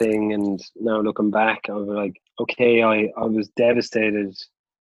whole thing. And now looking back, I was like, okay, I was devastated.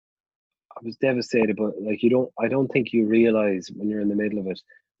 But like, I don't think you realize when you're in the middle of it,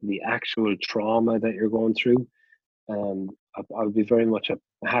 the actual trauma that you're going through. I would be very much a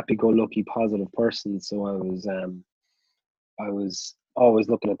happy-go-lucky, positive person. So I was I was always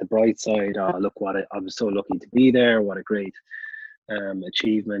looking at the bright side. Oh, look what I was so lucky to be there. What a great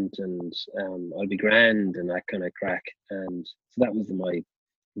achievement, and I'll be grand and that kind of crack. And so that was my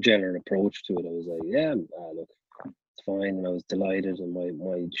general approach to it. I was like, yeah, look, it's fine. And I was delighted. And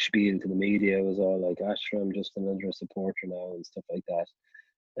my spiel to the media was all like, Asher, I'm just another supporter now and stuff like that.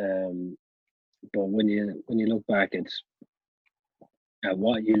 But when you look back at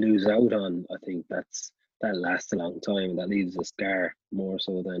what you lose out on, I think that lasts a long time. That leaves a scar more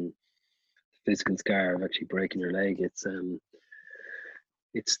so than the physical scar of actually breaking your leg. It's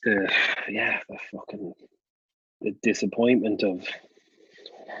the fucking the disappointment of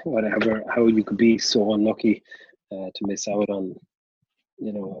whatever, how you could be so unlucky to miss out on,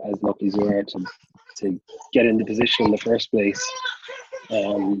 as lucky as you are to get in the position in the first place.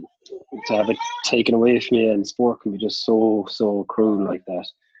 To have it taken away from you, and sport can be just so cruel like that,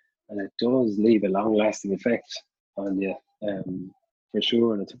 and it does leave a long lasting effect on you, for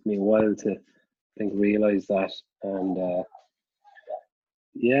sure. And it took me a while to realize that. And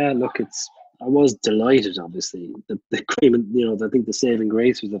yeah, look, I was delighted. Obviously, the cream, I think the saving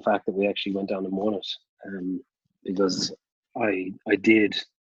grace was the fact that we actually went down and won it, because I did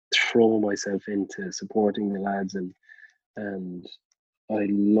throw myself into supporting the lads, and I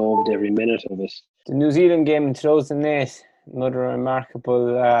loved every minute of it. The New Zealand game in 2008, another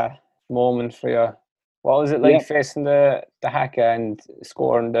remarkable moment for you. What was it like facing the Haka and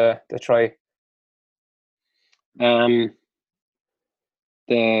scoring the try? The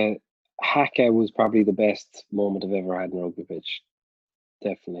Haka was probably the best moment I've ever had in a rugby pitch.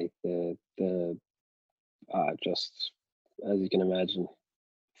 Definitely. The just, as you can imagine,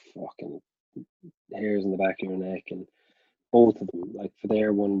 fucking hairs in the back of your neck, and both of them, like for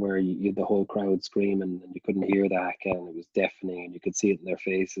their one where you had the whole crowd screaming and you couldn't hear the Haka and it was deafening and you could see it in their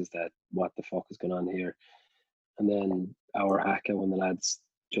faces that what the fuck is going on here. And then our Haka when the lads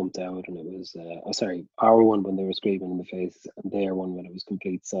jumped out and it was our one when they were screaming in the face, and their one when it was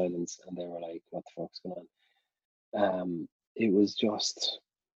complete silence and they were like, what the fuck's going on? It was just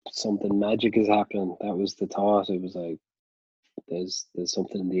something magic is happening. That was the thought. It was like there's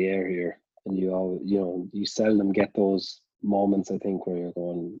something in the air here, and you seldom get those moments, I think, where you're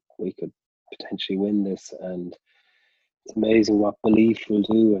going, we could potentially win this. And it's amazing what belief will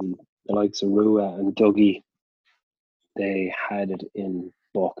do. And the likes of Rua and Dougie, they had it in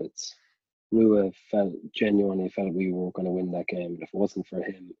buckets. Rua genuinely felt we were going to win that game. If it wasn't for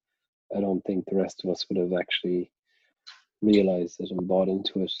him, I don't think the rest of us would have actually realized it and bought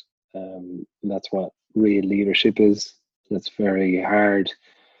into it. And that's what real leadership is. And it's very hard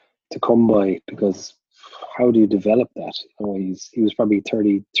to come by, because how do you develop that? He was probably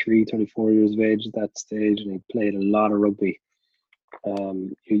 33, 34 years of age at that stage, and he played a lot of rugby.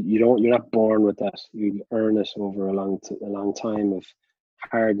 You're not born with that. You earn it over a long time of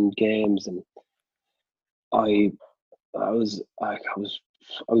hardened games. And I was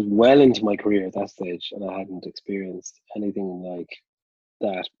well into my career at that stage, and I hadn't experienced anything like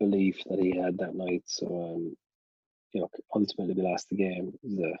that belief that he had that night. So ultimately we lost the game. It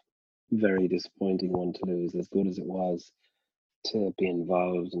was a very disappointing one to lose. As good as it was to be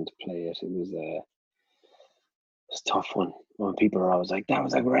involved and to play it, it was a tough one. When people are always like, that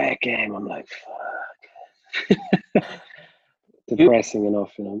was a great game, I'm like, fuck. Depressing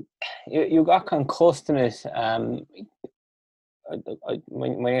enough, You got concussed in it.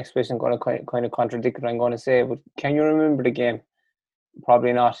 My next question is going to kind of contradict what I'm going to say, but can you remember the game?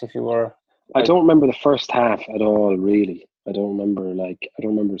 Probably not. If you were, I don't remember the first half at all. Really, I don't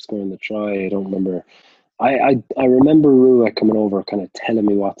remember scoring the try. I don't remember. I remember Rua coming over, kind of telling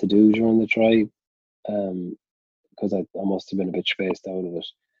me what to do during the try, because I must have been a bit spaced out of it,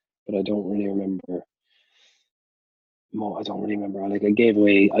 but I don't really remember. No, I don't really remember. Like I gave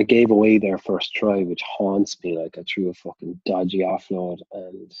away their first try, which haunts me. Like I threw a fucking dodgy offload,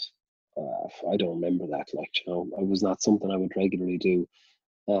 and I don't remember that. Like it was not something I would regularly do.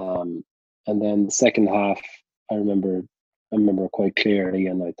 And then the second half, I remember quite clearly,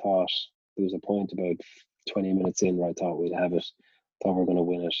 and I thought there was a point about 20 minutes in where I thought we'd have it, thought we were going to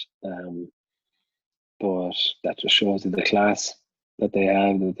win it. But that just shows you the class that they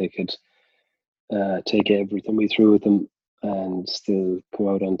have, that they could take everything we threw at them and still come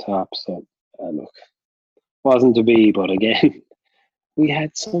out on top. So look, wasn't to be, but again, we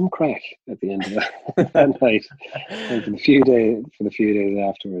had some crack at the end of that night. And for the few days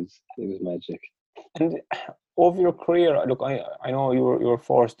afterwards, it was magic. And over your career, look, I know you were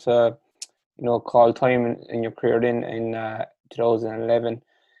forced to, call time in your career in 2011.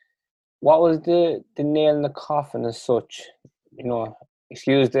 What was the nail in the coffin as such?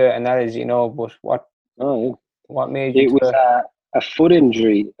 Excuse the analogy, but what? Oh yeah, What made you It was to? a foot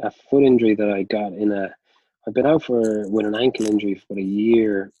injury, that I got in a. I've been out for with an ankle injury for a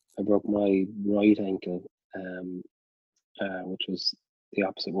year. I broke my right ankle, um, which was the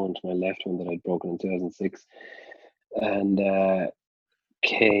opposite one to my left one that I'd broken in 2006, and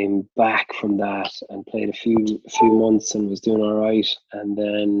came back from that and played a few months and was doing all right, and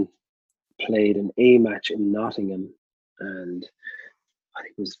then played an A match in Nottingham, and I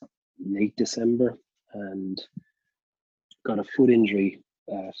think it was late December, and got a foot injury.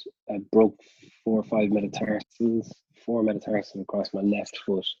 I broke four metatarsals across my left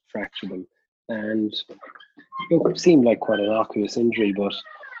foot, fractured them, and it seemed like quite an innocuous injury, but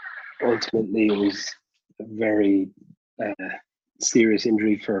ultimately it was a very uh, serious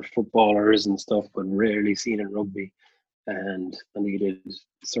injury for footballers and stuff, but rarely seen in rugby. And I needed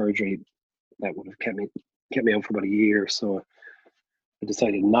surgery that would have kept me out for about a year. So I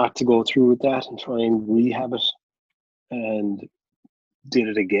decided not to go through with that and try and rehab it, and did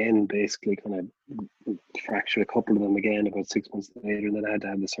it again. Basically, kind of fractured a couple of them again about 6 months later, and then I had to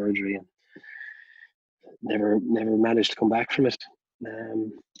have the surgery, and never managed to come back from it.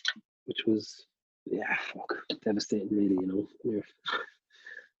 Um, which was, yeah, fuck, devastating, really. You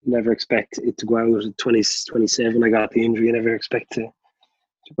never expect it to go out at 27. I got the injury. I never expect to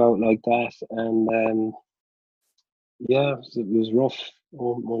go out like that, and yeah, it was rough.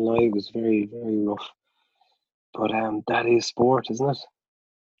 Won't lie, it was very very rough. But that is sport, isn't it?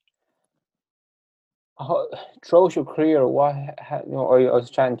 Throughout your career, I was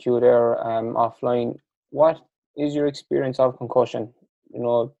chatting to you there offline. What is your experience of concussion?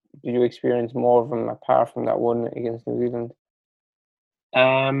 Did you experience more of them apart from that one against New Zealand?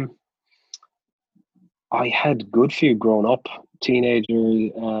 Um, I had good few growing up, teenager,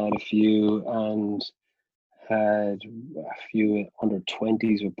 had a few, and had a few under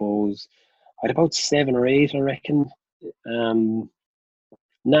 20s with bows. I had about 7 or 8, I reckon. Um,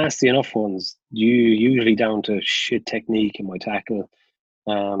 Nasty enough ones. Usually down to shit technique in my tackle,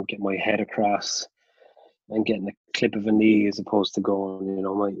 get my head across and getting a clip of a knee as opposed to going,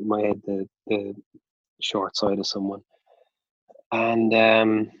 my head the short side of someone. And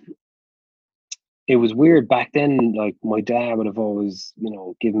it was weird back then. Like my dad would have always,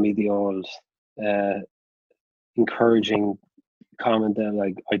 given me the old uh, encouraging comment that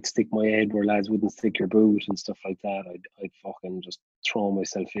like I'd stick my head where lads wouldn't stick your boot and stuff like that. I'd fucking just throw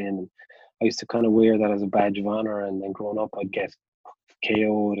myself in. And I used to kind of wear that as a badge of honor. And then growing up, I'd get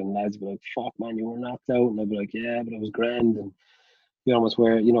KO'd and lads would be like, "Fuck man, you were knocked out," and I'd be like, "Yeah, but I was grand." And you almost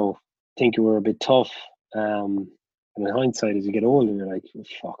wear, think you were a bit tough. And in hindsight, as you get older, you're like, "You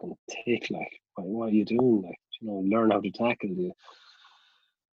fucking tick, like, what are you doing? Like, learn how to tackle.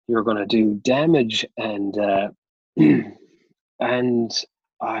 You're gonna do damage." And and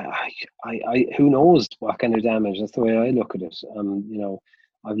who knows what kind of damage? That's the way I look at it.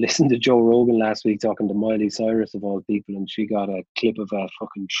 I've listened to Joe Rogan last week talking to Miley Cyrus of all people, and she got a clip of a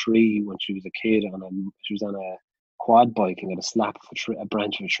fucking tree when she was a kid she was on a quad bike and got a slap of a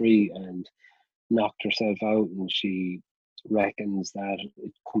branch of a tree and knocked herself out, and she reckons that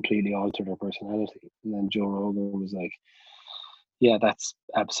it completely altered her personality. And then Joe Rogan was like, "Yeah, that's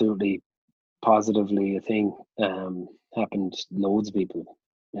absolutely positively a thing. Happened loads of people."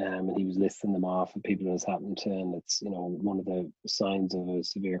 And he was listing them off of people it's happened to, and it's one of the signs of a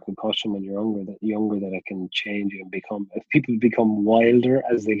severe concussion when you're younger that it can change you and become. If people become wilder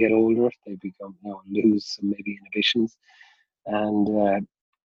as they get older, they become lose some maybe inhibitions. And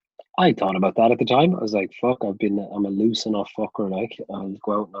I thought about that at the time. I was like, "Fuck, I'm a loose enough fucker. Like, I'll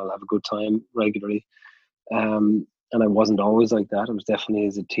go out and I'll have a good time regularly." And I wasn't always like that. I was definitely,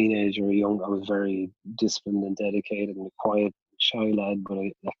 as a teenager or young, I was very disciplined and dedicated and a quiet, shy lad. But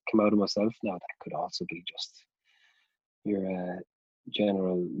that came out of myself. Now that could also be just your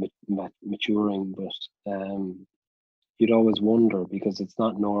general maturing. But you'd always wonder because it's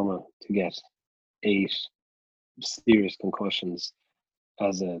not normal to get 8 serious concussions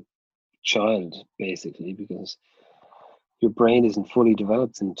as a child, basically, because your brain isn't fully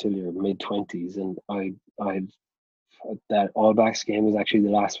developed until your mid 20s. And I that All Blacks game was actually the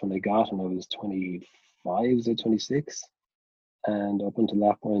last one I got, and I was 25, was I 26? And up until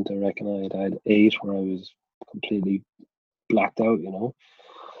that point, I reckon I had 8 where I was completely blacked out.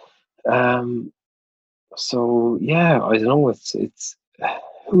 So yeah, I don't know. It's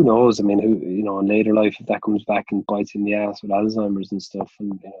who knows? I mean, in later life, if that comes back and bites in the ass with Alzheimer's and stuff,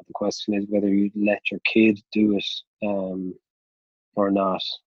 and the question is whether you let your kid do it or not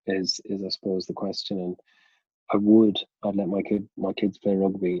is I suppose the question. And I'd let my kids play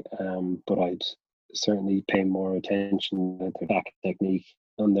rugby, but I'd certainly pay more attention to their back technique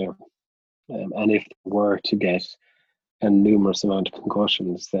and their And if they were to get a numerous amount of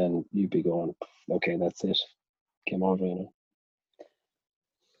concussions, then you'd be going, okay, that's it, came over, you know.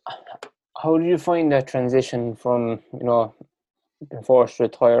 How did you find that transition from, being forced to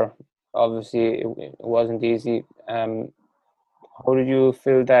retire? Obviously, it wasn't easy. How did you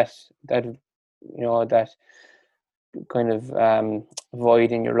feel that kind of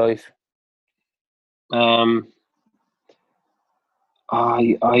void in your life? Um,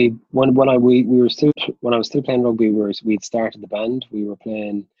 I when I we were still when I was still playing rugby, we'd started the band. We were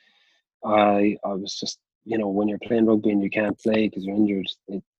playing. I was just, when you're playing rugby and you can't play because you're injured,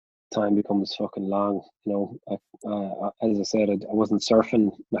 time becomes fucking long. As I said, I wasn't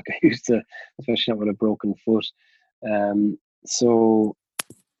surfing like I used to, especially not with a broken foot. Um, so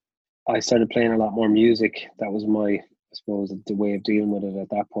I started playing a lot more music. That was my, I suppose, the way of dealing with it at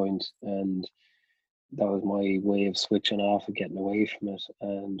that point, and that was my way of switching off and getting away from it.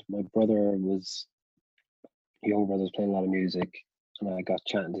 And my young brother was playing a lot of music, and I got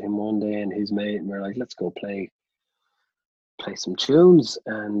chatting to him one day and his mate, and we are like, let's go play some tunes.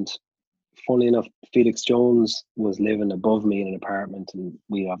 And funnily enough, Felix Jones was living above me in an apartment, and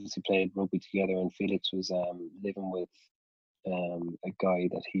we obviously played rugby together. And Felix was living with a guy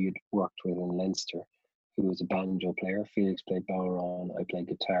that he had worked with in Leinster, who was a banjo player. Felix played bodhrán, I played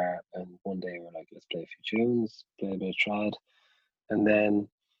guitar, and one day we are like, let's play a few tunes, play a bit of trad. And then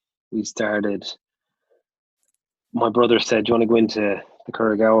we started. My brother said, "Do you want to go into the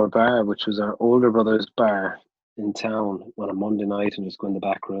Curragower bar, which was our older brother's bar in town, on a Monday night, and just go in the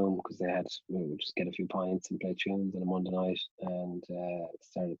back room because we would just get a few pints and play tunes on a Monday night." And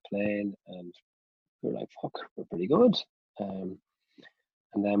started playing, and we were like, "Fuck, we're pretty good." Um,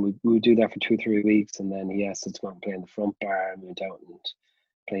 and then we would do that for 2 or 3 weeks, and then he asked us to go out and play in the front bar, and we went out and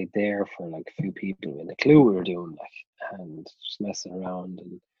played there for like a few people in the clue we were doing, like, and just messing around.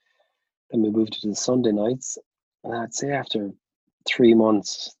 And then we moved to the Sunday nights, and I'd say after 3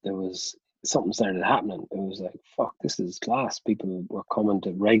 months, there was something started happening. It was like, fuck, this is class. People were coming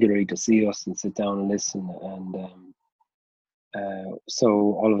to regularly to see us and sit down and listen. And so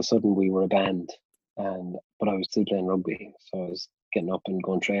all of a sudden, we were a band, but I was still playing rugby, so I was getting up and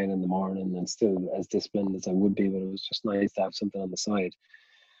going train in the morning, and still as disciplined as I would be. But it was just nice to have something on the side.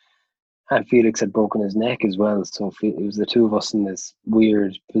 And Felix had broken his neck as well, so it was the two of us in this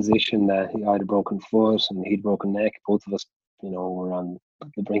weird position that I had a broken foot and he'd broken neck. Both of us, were on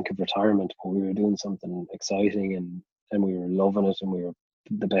the brink of retirement, but we were doing something exciting, and we were loving it, and we were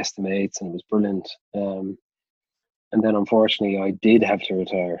the best of mates, and it was brilliant. And then unfortunately, I did have to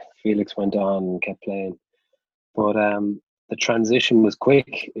retire. Felix went on and kept playing, but the transition was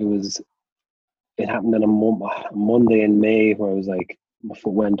quick. It happened on a Monday in May where I was like, my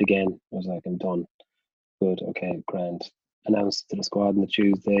foot went again. I was like, I'm done. Good, okay, grand. Announced to the squad on the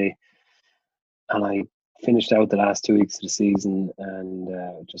Tuesday, and I finished out the last 2 weeks of the season and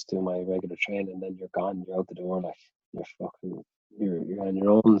just do my regular training. And then you're gone. You're out the door. Like, you're on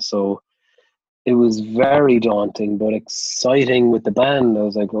your own. So it was very daunting, but exciting with the band. I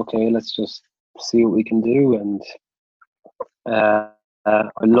was like, okay, let's just see what we can do. And I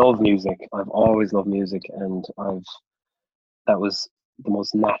love music. I've always loved music, and that was the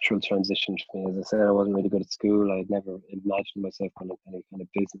most natural transition for me. As I said, I wasn't really good at school. I'd never imagined myself going into any kind of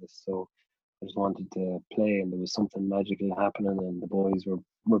business. So I just wanted to play, and there was something magical happening, and the boys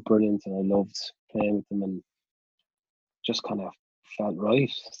were brilliant, and I loved playing with them, and just kind of felt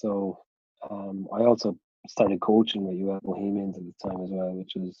right. So I also started coaching with UL Bohemians at the time as well,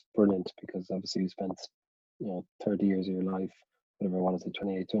 which was brilliant because obviously you spent 30 years of your life, whatever I want to say,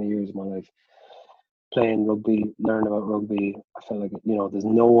 20 years of my life playing rugby, learning about rugby. I felt like, there's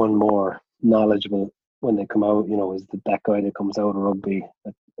no one more knowledgeable when they come out, is that guy that comes out of rugby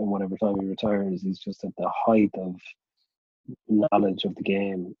at whatever time he retires. He's just at the height of knowledge of the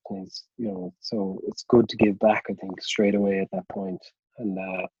game. So it's good to give back, I think, straight away at that point. And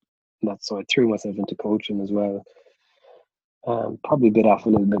that's so I threw myself into coaching as well. Probably bit off a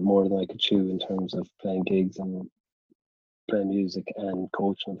little bit more than I could chew in terms of playing gigs and playing music and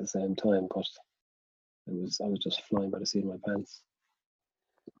coaching at the same time, but I was just flying by the seat of my pants.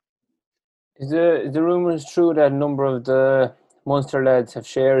 Is the rumours true that a number of the Munster lads have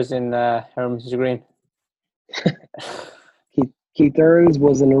shares in Hermitage Green? Keith Earls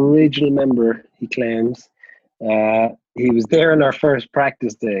was an original member, he claims. He was there on our first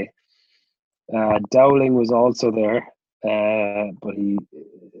practice day. Dowling was also there, but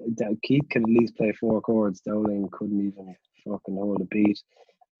Keith could at least play 4 chords. Dowling couldn't even fucking hold a beat.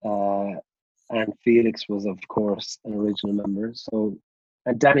 And Felix was, of course, an original member. So,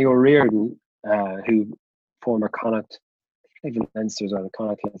 and Danny O'Riordan, who former Connacht even Leinster's or the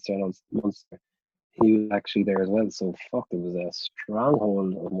Connacht Leinster and Munster. He was actually there as well. So fuck, there was a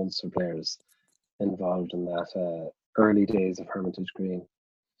stronghold of Munster players involved in that early days of Hermitage Green.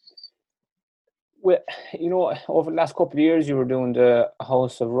 Well, over the last couple of years, you were doing the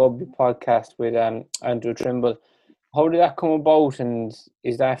House of Rugby podcast with Andrew Trimble. How did that come about, and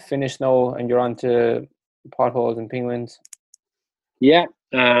is that finished now and you're on to Potholes and Penguins? Yeah,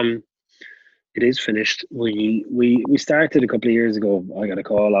 it is finished. We started a couple of years ago. I got a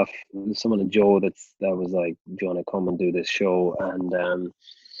call off someone in Joe that was like, "Do you want to come and do this show?" And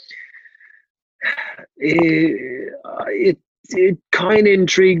it kind of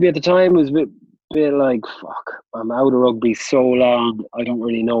intrigued me at the time. It was a bit like, fuck, I'm out of rugby so long. I don't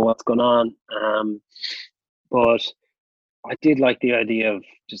really know what's going on. But I did like the idea of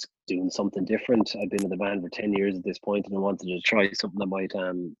just doing something different. I've been in the band for 10 years at this point, and I wanted to try something that might,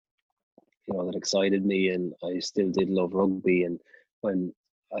 that excited me. And I still did love rugby. And when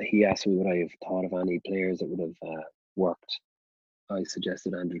he asked me would I have thought of any players that would have worked, I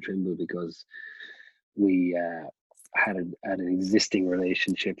suggested Andrew Trimble because we had an existing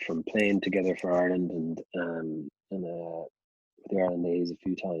relationship from playing together for Ireland and with the Ireland A's a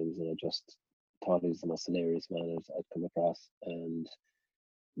few times, and I just thought he was the most hilarious man I'd come across. And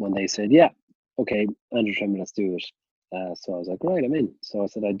when they said, "Yeah, okay, Andrew Trimble, let's do it," so I was like, "Right, I'm in." So I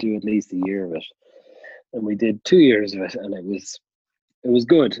said I'd do at least a year of it, and we did 2 years of it, and it was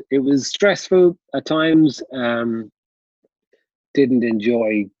good. It was stressful at times. Didn't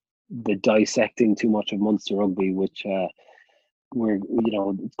enjoy the dissecting too much of Munster rugby, which we're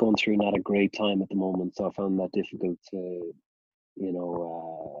going through not a great time at the moment. So I found that difficult to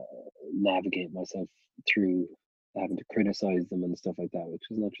navigate myself through having to criticize them and stuff like that,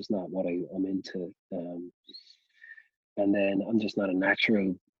 which is not what I'm into. And then I'm just not a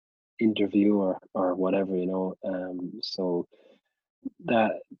natural interviewer or whatever, so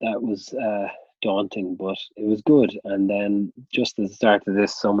that was daunting, but it was good. And then just at the start of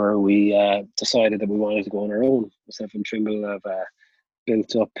this summer, we decided that we wanted to go on our own. Myself and Trimble have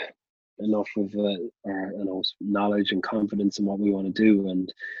built up enough of our knowledge and confidence in what we want to do,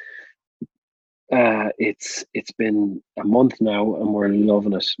 and it's been a month now, and we're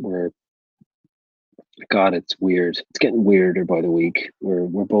loving it. God, it's weird. It's getting weirder by the week.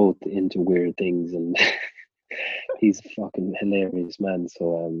 We're both into weird things, and he's a fucking hilarious man.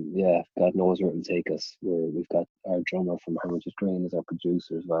 So yeah, God knows where it'll take us. We've got our drummer from Hermitage Green as our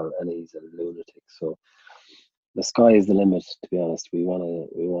producer as well, and he's a lunatic. So the sky is the limit. To be honest, we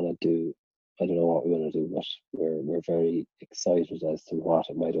wanna do. I don't know what we want to do, but we're very excited as to what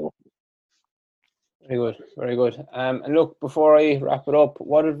it might open. Very good, very good. And look, before I wrap it up,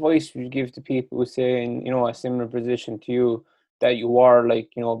 what advice would you give to people who say in a similar position to you, that you are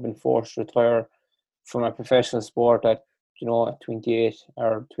been forced to retire from a professional sport at at 28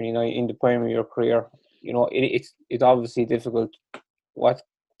 or 29 in the prime of your career? It's obviously difficult. What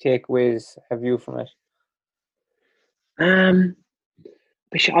takeaways have you from it? I'm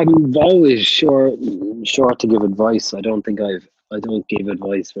always sure to give advice. I don't give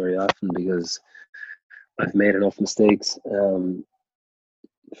advice very often because I've made enough mistakes for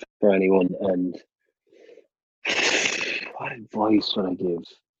anyone. And what advice would I give?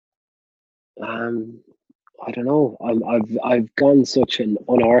 I don't know. I've gone such an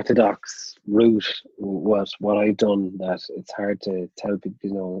unorthodox route with what I've done that it's hard to tell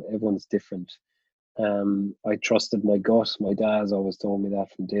people. Everyone's different. I trusted my gut. My dad's always told me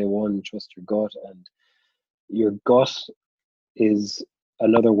that from day one. Trust your gut, and your gut is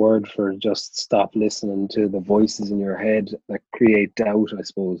another word for just stop listening to the voices in your head that create doubt, I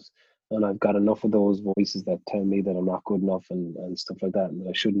suppose. And I've got enough of those voices that tell me that I'm not good enough and stuff like that, and that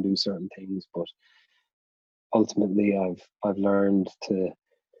I shouldn't do certain things. But ultimately, I've learned to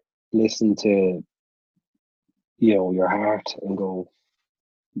listen to your heart and go,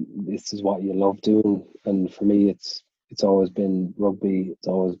 this is what you love doing. And for me, it's always been rugby. It's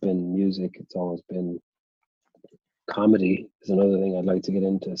always been music. It's always been comedy is another thing I'd like to get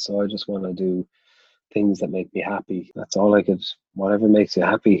into. So I just want to do things that make me happy. That's all I could. Whatever makes you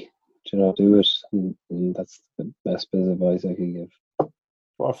happy, do it. And that's the best bit of advice I could give.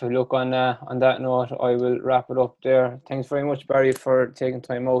 Perfect. Look, on that note, I will wrap it up there. Thanks very much, Barry, for taking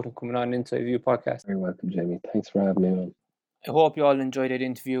time out and coming on Inside View podcast. Very welcome, Jamie. Thanks for having me on. I hope you all enjoyed that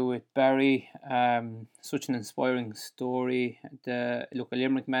interview with Barry. Such an inspiring story. The local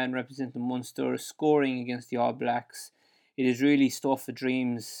Limerick man representing Munster, scoring against the All Blacks. It is really stuff of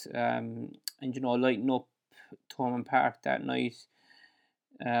dreams. And lighting up Thomond Park that night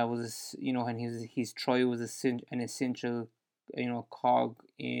was and his try was an essential cog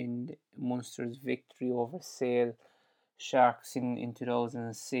in Munster's victory over Sale. Sharks in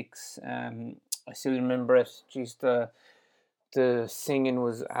 2006. I still remember it. Just the singing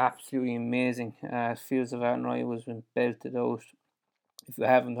was absolutely amazing. Fields of Athenry was been belted out. If you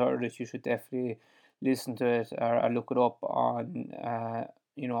haven't heard it, you should definitely listen to it or look it up on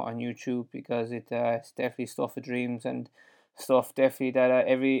on YouTube, because it's definitely stuff of dreams and stuff definitely that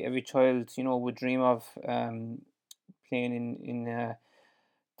every child would dream of, playing in the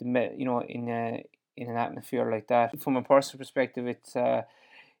in an atmosphere like that. From a personal perspective,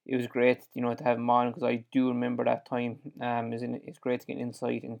 it was great, to have him on, because I do remember that time. It's great to get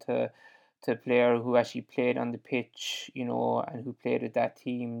insight into a player who actually played on the pitch, and who played with that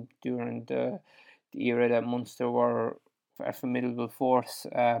team during the era that Munster were a formidable force.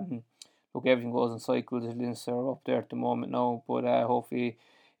 Look, everything goes in cycles. Leinster are up there at the moment now, but hopefully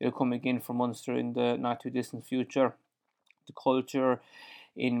it'll come again for Munster in the not too distant future. The culture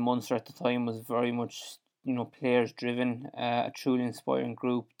in Munster at the time was very much, players driven, a truly inspiring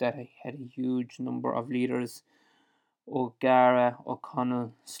group that had a huge number of leaders: O'Gara,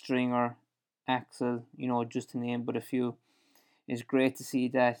 O'Connell, Stringer, Axel, just to name but a few. It's great to see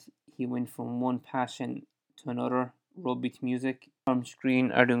that he went from one passion to another, rugby to music.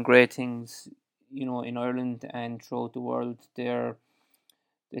 Armscreen are doing great things, in Ireland and throughout the world. They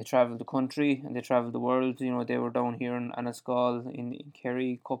travel the country and they travel the world. They were down here in Anascal in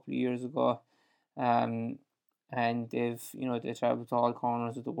Kerry a couple of years ago. Um, and they travel to all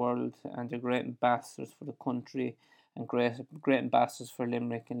corners of the world, and they're great ambassadors for the country, and great ambassadors for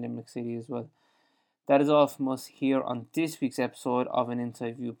Limerick and Limerick City as well. That is all from us here on this week's episode of an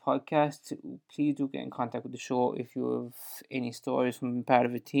Inside View podcast. Please do get in contact with the show if you have any stories from being part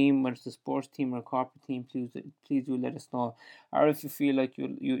of a team, whether it's a sports team or a corporate team. Please do let us know. Or if you feel like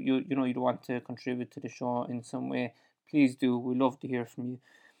you'd want to contribute to the show in some way, please do. We love to hear from you.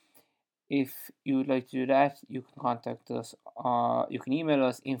 If you would like to do that, you can contact us. You can email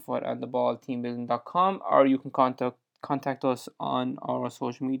us info@theballteambuilding.com, or you can contact us on our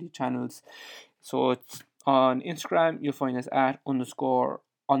social media channels. So it's on Instagram, you'll find us at _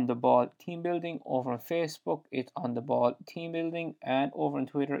 on the ball team building. Over on Facebook, it's on the ball team building, and over on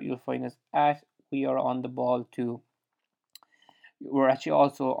Twitter, you'll find us at we are on the ball too. We're actually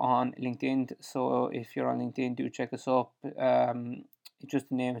also on LinkedIn, so if you're on LinkedIn, do check us up. Just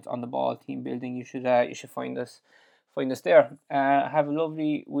the name, it's on the ball team building. You should find us there. Have a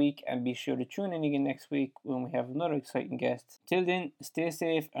lovely week, and be sure to tune in again next week when we have another exciting guest. Till then, stay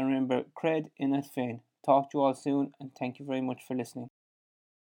safe and remember, cred in that fein. Talk to you all soon, and thank you very much for listening.